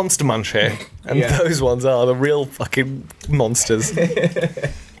got Monster Munch here, and Yeah. those ones are the real fucking monsters.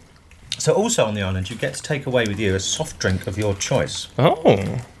 So also on the island, you get to take away with you a soft drink of your choice.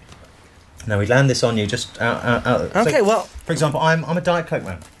 Oh, Now we land this on you just out. okay. So, Well, for example, I'm a Diet Coke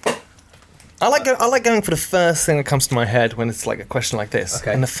man. I like going for the first thing that comes to my head when it's like a question like this.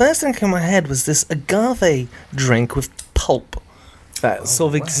 Okay. And the first thing that came to my head was this agave drink with pulp that sort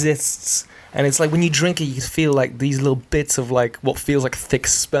of exists. And it's like when you drink it, you feel like these little bits of like what feels like thick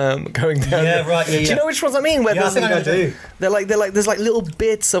sperm going down. Yeah, right, yeah, Do you yeah. know which ones I mean? Where Yeah, I there's- think I do. They're like there's like little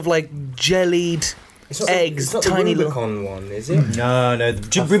bits of like jellied It's not eggs, it's not tiny the little. Rubicon one, is it? No,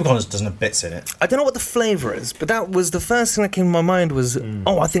 the Rubicon doesn't have bits in it. I don't know what the flavour is, but that was the first thing that came to my mind was,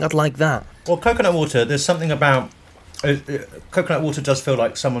 oh, I think I'd like that. Well, coconut water, there's something about... coconut water does feel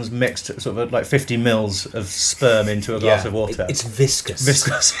like someone's mixed sort of like 50 mils of sperm into a glass of water. It's viscous.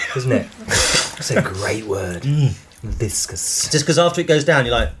 viscous. Isn't it? It's a great word. Viscous. Just because after it goes down,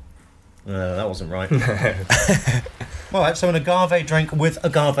 you're like, that wasn't right. All right, so an agave drink with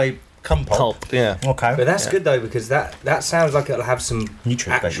agave cum pulp. Pulp, yeah. Okay. But that's good though, because that sounds like it'll have some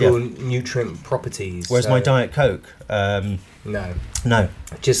Nutrient, actual nutrient proproperties. Where's so- my Diet Coke? No, No.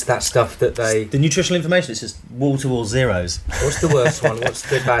 just that stuff that they. The nutritional information, it's just wall-to-wall zeros. What's the worst one? What's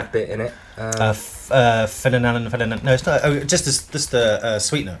the bad bit in it? Phenylalanine. No, it's not. Oh, just the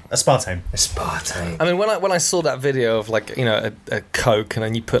sweetener, aspartame. Aspartame. I mean, when I saw that video of like a Coke and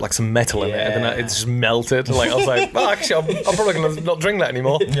then you put like some metal in it and then it just melted, like I was like, oh, actually, I'm probably gonna not drink that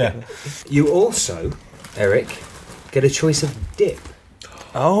anymore. Yeah. You also, Eric, get a choice of dip.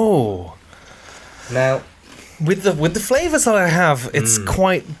 Oh, Now, with the flavors that I have, it's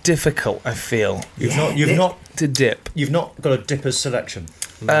quite difficult. I feel You've not to dip. got a dipper's selection.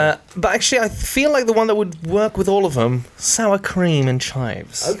 But actually, I feel like the one that would work with all of them, sour cream and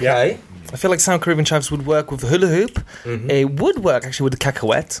chives. okay. I feel like sour cream and chives would work with hula hoop. It would work actually with the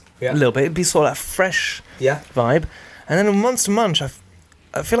cacahuète Yeah. a little bit. It'd be sort of that fresh Yeah. vibe. And then a Monster Munch, I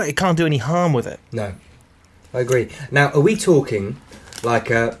feel like it can't do any harm with it. No, I agree. Now, are we talking like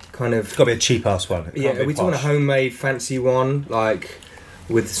a kind of? It's got to be a cheap-ass one. It Yeah, can't be are we talking a posh. homemade fancy one, like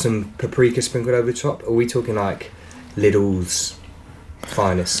with some paprika sprinkled over the top? Or are we talking like Lidl's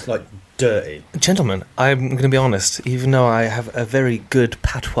finest? Like dirty. Gentlemen, I'm going to be honest. Even though I have a very good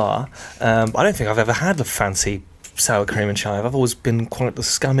patois, I don't think I've ever had a fancy sour cream and chive. I've always been quite the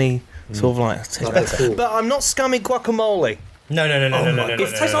scummy sort of like. But I'm not scummy guacamole. No. It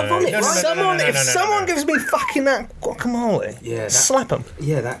tastes like vomit. If someone gives me fucking that guacamole, slap them.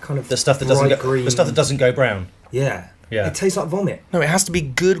 Yeah, that kind of The stuff that doesn't bright go, green. the stuff that doesn't go brown. Yeah. Yeah. It tastes like vomit. No, it has to be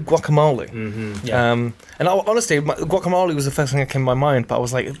good guacamole. Mm-hmm. Yeah. And honestly, guacamole was the first thing that came to my mind. But I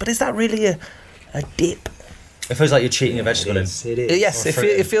was like, but is that really a dip? It feels like you're cheating a vegetable in. It is. Yes,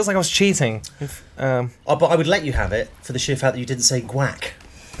 it feels like I was cheating. But I would let you have it for the sheer fact that you didn't say guac.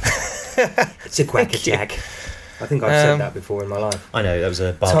 It's a quack attack. I think I've said that before in my life. I know, that was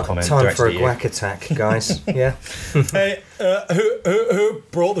a bad comment. Time for a directed at you. quack attack, guys. Yeah. Hey, who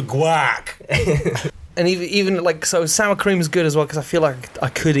brought the guac? And even like so, sour cream is good as well because I feel like I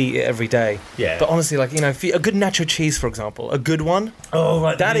could eat it every day. Yeah. But honestly, like a good nacho cheese, for example, a good one. Oh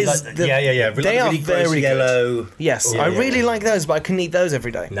right, That is like, the- yeah. they are really gross very good. yellow. Yes, Yeah, I yeah, really yeah. like those, but I couldn't eat those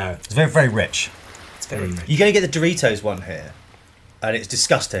every day. No. It's very, very rich. It's very. You're going to get the Doritos one here, and it's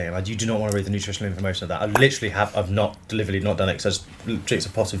disgusting. And you do not want to read the nutritional information of that. I literally have. I've not deliberately not done it because I just drinks a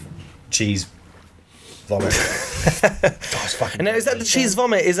pot of cheese vomit. It's fucking And now, is that the cheese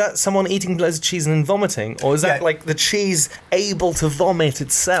vomit? Is that someone eating loads of cheese and then vomiting, or is that Yeah. like the cheese able to vomit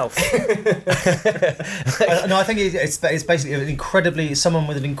itself? No, I think it's basically someone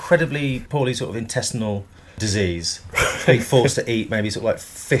with an incredibly poorly sort of intestinal disease being forced to eat maybe sort of like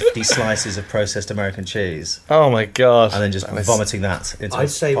 50 slices of processed American cheese Oh my god! and then just vomiting that into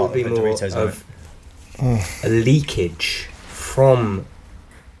I'd say it part would be of the more Doritos of a leakage from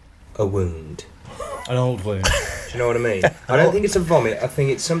a wound. an old wound. Do you know what I mean? I don't think it's a vomit. I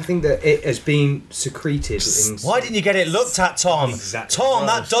think it's something that it has been secreted in. Why didn't you get it looked at, Tom? Exactly. Tom,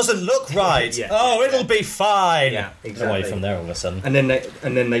 that doesn't look right. Yeah. Oh, it'll be fine. Yeah, Away exactly. from there all of a sudden. And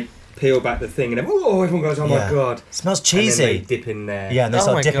then they peel back the thing, and everyone goes, "Oh my Yeah. god!" It smells And then cheesy. they dip in there. Yeah, and they Oh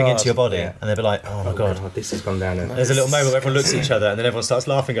start my dipping God. into your body, Yeah. and they'll be like, "Oh my god." This has gone down. There's a little moment where everyone looks at each other, and then everyone starts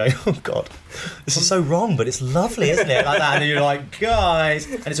laughing, going, "Oh god, this is so wrong, but it's lovely, isn't it?" Like that, and then you're like, "Guys,"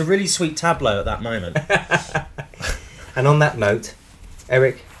 and it's a really sweet tableau at that moment. And on that note,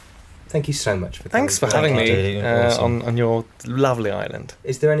 Eric, thank you so much for coming. Thanks for Thank having you, me dude. Awesome. on your lovely island.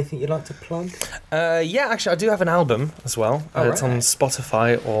 Is there anything you'd like to plug? Yeah, actually, I do have an album as well. Oh, It's on right.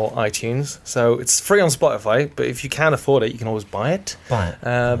 Spotify or iTunes, so it's free on Spotify. But if you can afford it, you can always buy it. Buy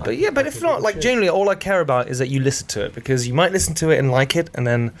it. But if not, like generally, all I care about is that you listen to it because you might listen to it and like it, and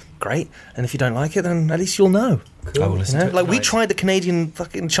then great. And if you don't like it, then at least you'll know. Cool. I will listen You know? to it. Like we tried the Canadian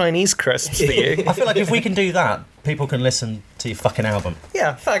fucking Chinese crisps for you. I feel like if we can do that, people can listen to your fucking album.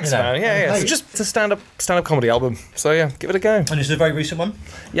 Yeah, thanks, You know, man. Yeah. hey. So just a stand-up comedy album. So yeah, give it a go. And this is a very recent one.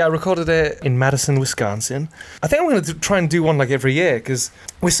 Yeah, I recorded it in Madison, Wisconsin. I think I'm going to try and do one like every year because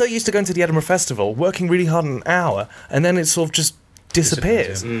we're so used to going to the Edinburgh Festival, working really hard in an hour, and then it sort of just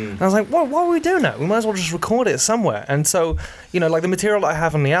disappears. And I was like, what are we doing now? We might as well just record it somewhere. And so, like the material that I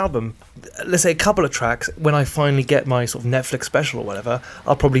have on the album, let's say a couple of tracks, when I finally get my sort of Netflix special or whatever,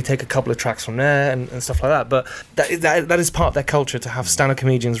 I'll probably take a couple of tracks from there and stuff like that. But that is part of their culture to have stand-up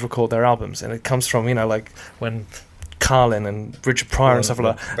comedians record their albums. And it comes from, like when Carlin and Richard Pryor and stuff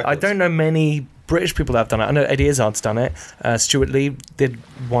like that. I don't know many British people that have done it. I know Eddie Izzard's done it. Stuart Lee did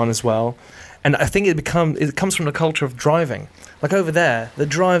one as well. And I think it comes from the culture of driving. Like over there, the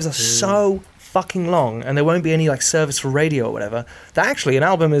drives are so fucking long, and there won't be any like service for radio or whatever. That actually an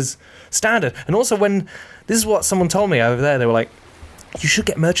album is standard. And also this is what someone told me over there. They were like, "You should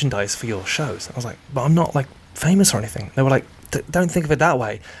get merchandise for your shows." I was like, "But I'm not like famous or anything." They were like, "Don't think of it that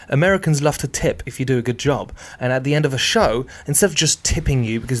way. Americans love to tip if you do a good job. And at the end of a show, instead of just tipping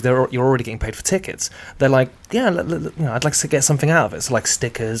you because you're already getting paid for tickets, they're like, yeah, I'd like to get something out of it. So like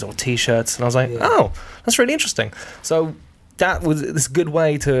stickers or T-shirts." And I was like, "Oh, that's really interesting." So that was this good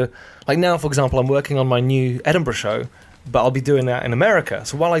way to, like now, for example, I'm working on my new Edinburgh show, but I'll be doing that in America.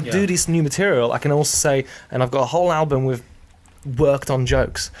 So while I do this new material, I can also say, and I've got a whole album with worked on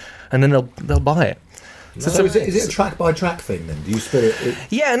jokes, and then they'll buy it. So is it a track by track thing then? Do you split it?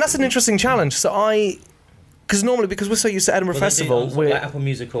 Yeah, and that's an interesting challenge. So because we're so used to Edinburgh Festival, like Apple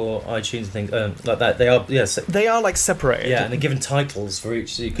Music or iTunes and things like that. They are they are like separated. Yeah, and they're given titles for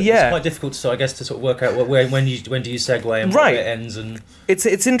each. So it's quite difficult, to sort of work out when do you segue and where it ends. And it's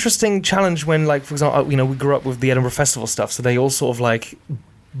interesting challenge when, like, for example, we grew up with the Edinburgh Festival stuff, so they all sort of like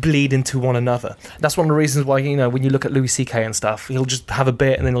bleed into one another. That's one of the reasons why when you look at Louis C.K. and stuff, he'll just have a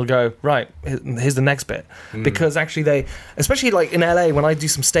bit and then he'll go, right, here's the next bit. Because actually they, especially like in LA when I do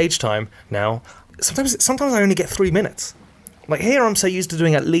some stage time now, sometimes I only get 3 minutes. Like here I'm so used to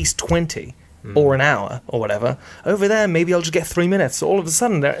doing at least 20, or an hour or whatever. Over there, maybe I'll just get 3 minutes. So all of a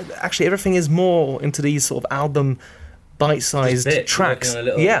sudden, actually everything is more into these sort of album bite-sized tracks.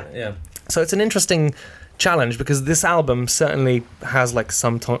 Yeah. So it's an interesting challenge because this album certainly has like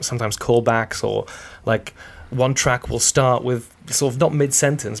sometimes callbacks, or like one track will start with sort of not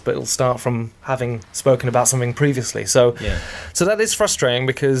mid-sentence, but it'll start from having spoken about something previously. So that is frustrating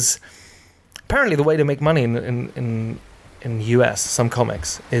because apparently the way to make money in the US, some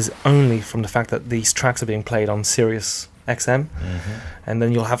comics, is only from the fact that these tracks are being played on Sirius XM, and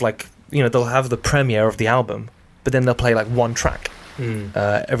then you'll have like, they'll have the premiere of the album, but then they'll play like one track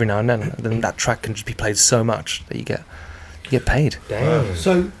every now and then. And then that track can just be played so much that you get paid. Damn.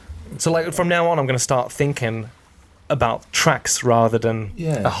 Wow. So like from now on, I'm going to start thinking about tracks rather than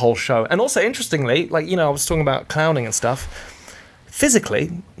a whole show. And also, interestingly, like, I was talking about clowning and stuff.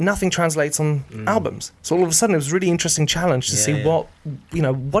 Physically, nothing translates on albums. So all of a sudden, it was a really interesting challenge to see what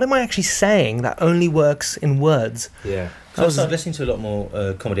am I actually saying that only works in words. Yeah. So I started listening to a lot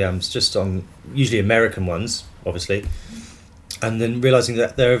more comedy albums, just on usually American ones, obviously, and then realising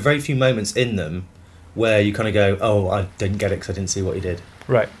that there are very few moments in them where you kind of go, oh, I didn't get it because I didn't see what he did.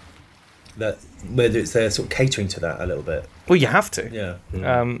 Right. That whether it's they're sort of catering to that a little bit. Well, you have to. Yeah.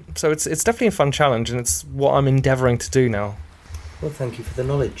 So it's definitely a fun challenge, and it's what I'm endeavouring to do now. Well, thank you for the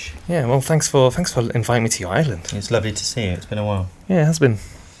knowledge. Yeah, well, thanks for inviting me to your island. It's lovely to see you. It's been a while. Yeah, it has been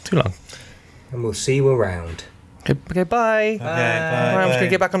too long. And we'll see you around. Okay, bye. Bye. I'm just going to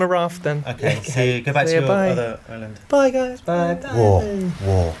get back on a raft then. Okay, see you. Go back to your other island. Bye, guys. Bye.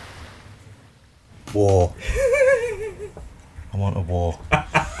 War. I want a war.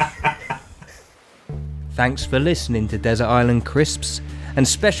 Thanks for listening to Desert Island Crisps, and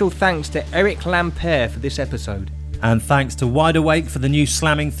special thanks to Eric Lampaert for this episode. And thanks to Wide Awake for the new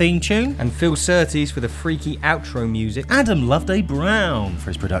slamming theme tune. And Phil Surtees for the freaky outro music. Adam Loveday Brown for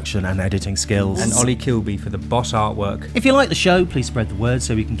his production and editing skills. And Ollie Kilby for the boss artwork. If you like the show, please spread the word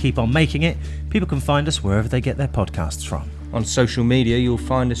so we can keep on making it. People can find us wherever they get their podcasts from. On social media, you'll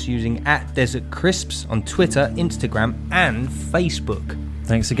find us using @DesertCrisps on Twitter, Instagram and Facebook.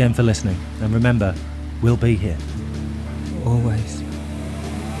 Thanks again for listening. And remember, we'll be here. Always.